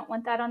really don't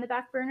want that on the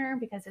back burner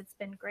because it's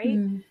been great.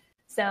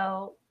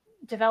 So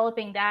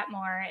developing that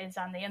more is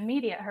on the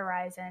immediate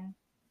horizon.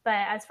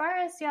 But as far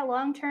as,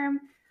 long-term,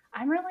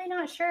 I'm really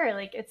not sure.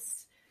 Like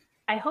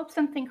I hope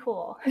something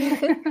cool.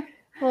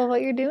 Well,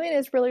 what you're doing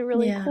is really,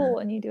 really cool,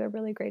 and you do a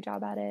really great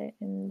job at it.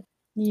 And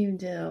you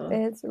do.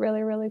 It's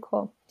really, really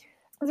cool.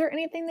 Is there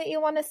anything that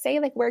you want to say?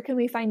 Like, where can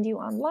we find you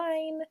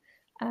online?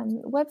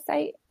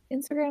 Website,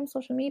 Instagram,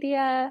 social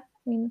media?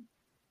 I mean,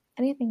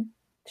 anything.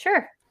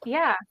 Sure.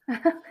 Yeah.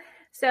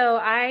 So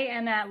I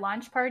am at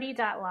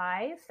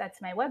launchparty.live.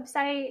 That's my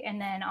website. And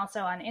then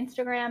also on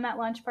Instagram at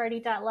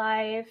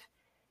launchparty.live.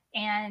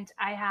 And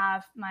I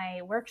have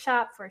my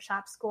workshop for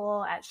Shop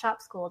School at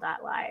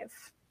shopschool.live.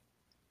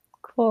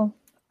 Cool.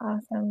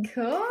 Awesome.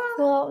 Cool.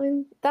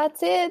 Well,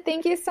 that's it.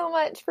 Thank you so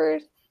much for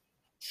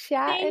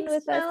chatting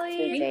with us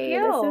today.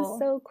 This is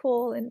so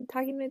cool, and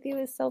talking with you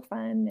is so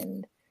fun.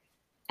 And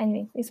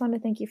anyway, I just want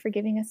to thank you for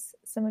giving us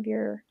some of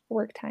your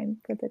work time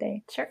for the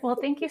day. Sure. Well,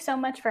 thank you so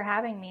much for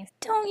having me.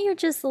 Don't you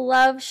just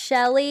love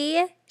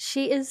Shelly?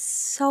 She is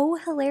so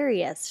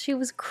hilarious. She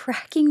was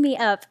cracking me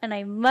up, and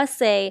I must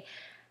say,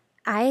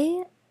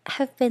 I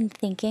have been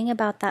thinking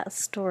about that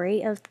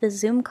story of the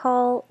Zoom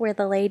call where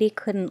the lady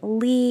couldn't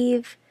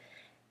leave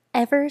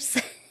ever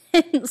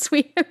since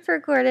we have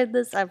recorded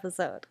this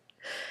episode.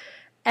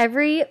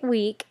 Every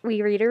week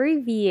we read a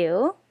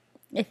review.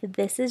 If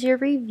this is your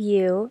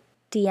review,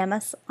 DM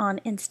us on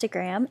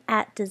Instagram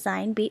at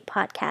Design Beat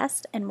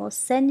Podcast, and we'll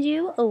send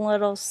you a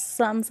little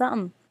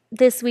something.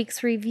 This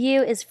week's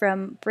review is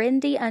from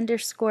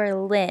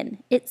Brindy_Lynn.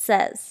 It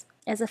says,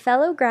 as a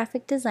fellow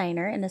graphic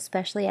designer, and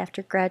especially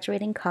after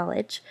graduating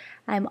college,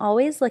 I'm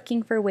always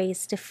looking for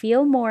ways to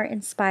feel more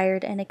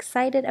inspired and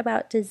excited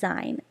about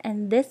design,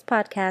 and this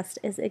podcast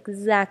is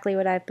exactly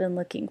what I've been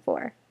looking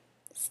for.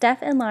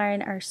 Steph and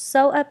Lauren are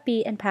so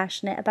upbeat and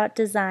passionate about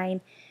design,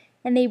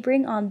 and they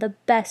bring on the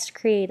best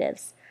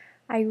creatives.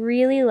 I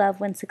really love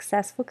when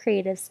successful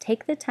creatives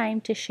take the time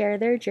to share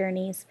their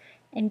journeys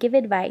and give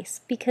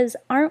advice, because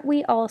aren't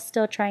we all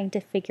still trying to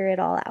figure it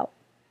all out?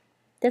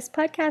 This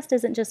podcast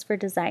isn't just for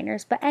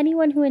designers, but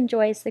anyone who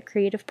enjoys the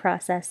creative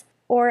process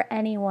or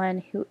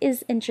anyone who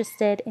is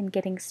interested in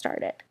getting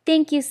started.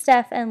 Thank you,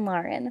 Steph and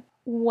Lauren.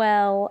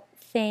 Well,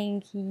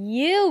 thank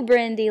you,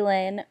 Brindy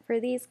Lynn, for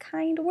these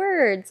kind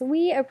words.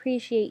 We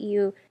appreciate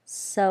you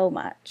so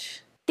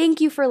much.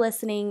 Thank you for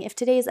listening. If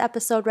today's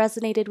episode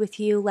resonated with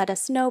you, let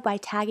us know by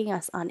tagging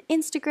us on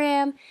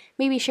Instagram.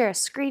 Maybe share a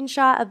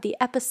screenshot of the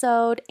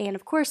episode. And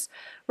of course,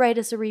 write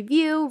us a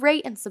review,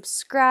 rate, and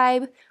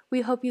subscribe.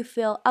 We hope you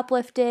feel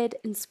uplifted,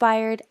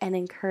 inspired, and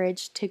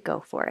encouraged to go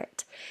for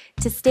it.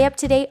 To stay up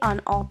to date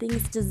on all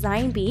things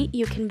Design Beat,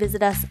 you can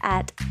visit us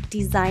at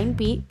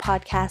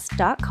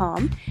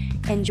designbeatpodcast.com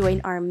and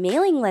join our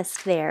mailing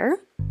list there.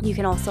 You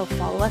can also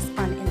follow us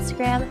on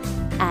Instagram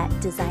at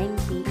Design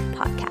Beat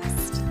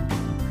Podcast.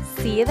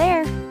 See you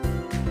there.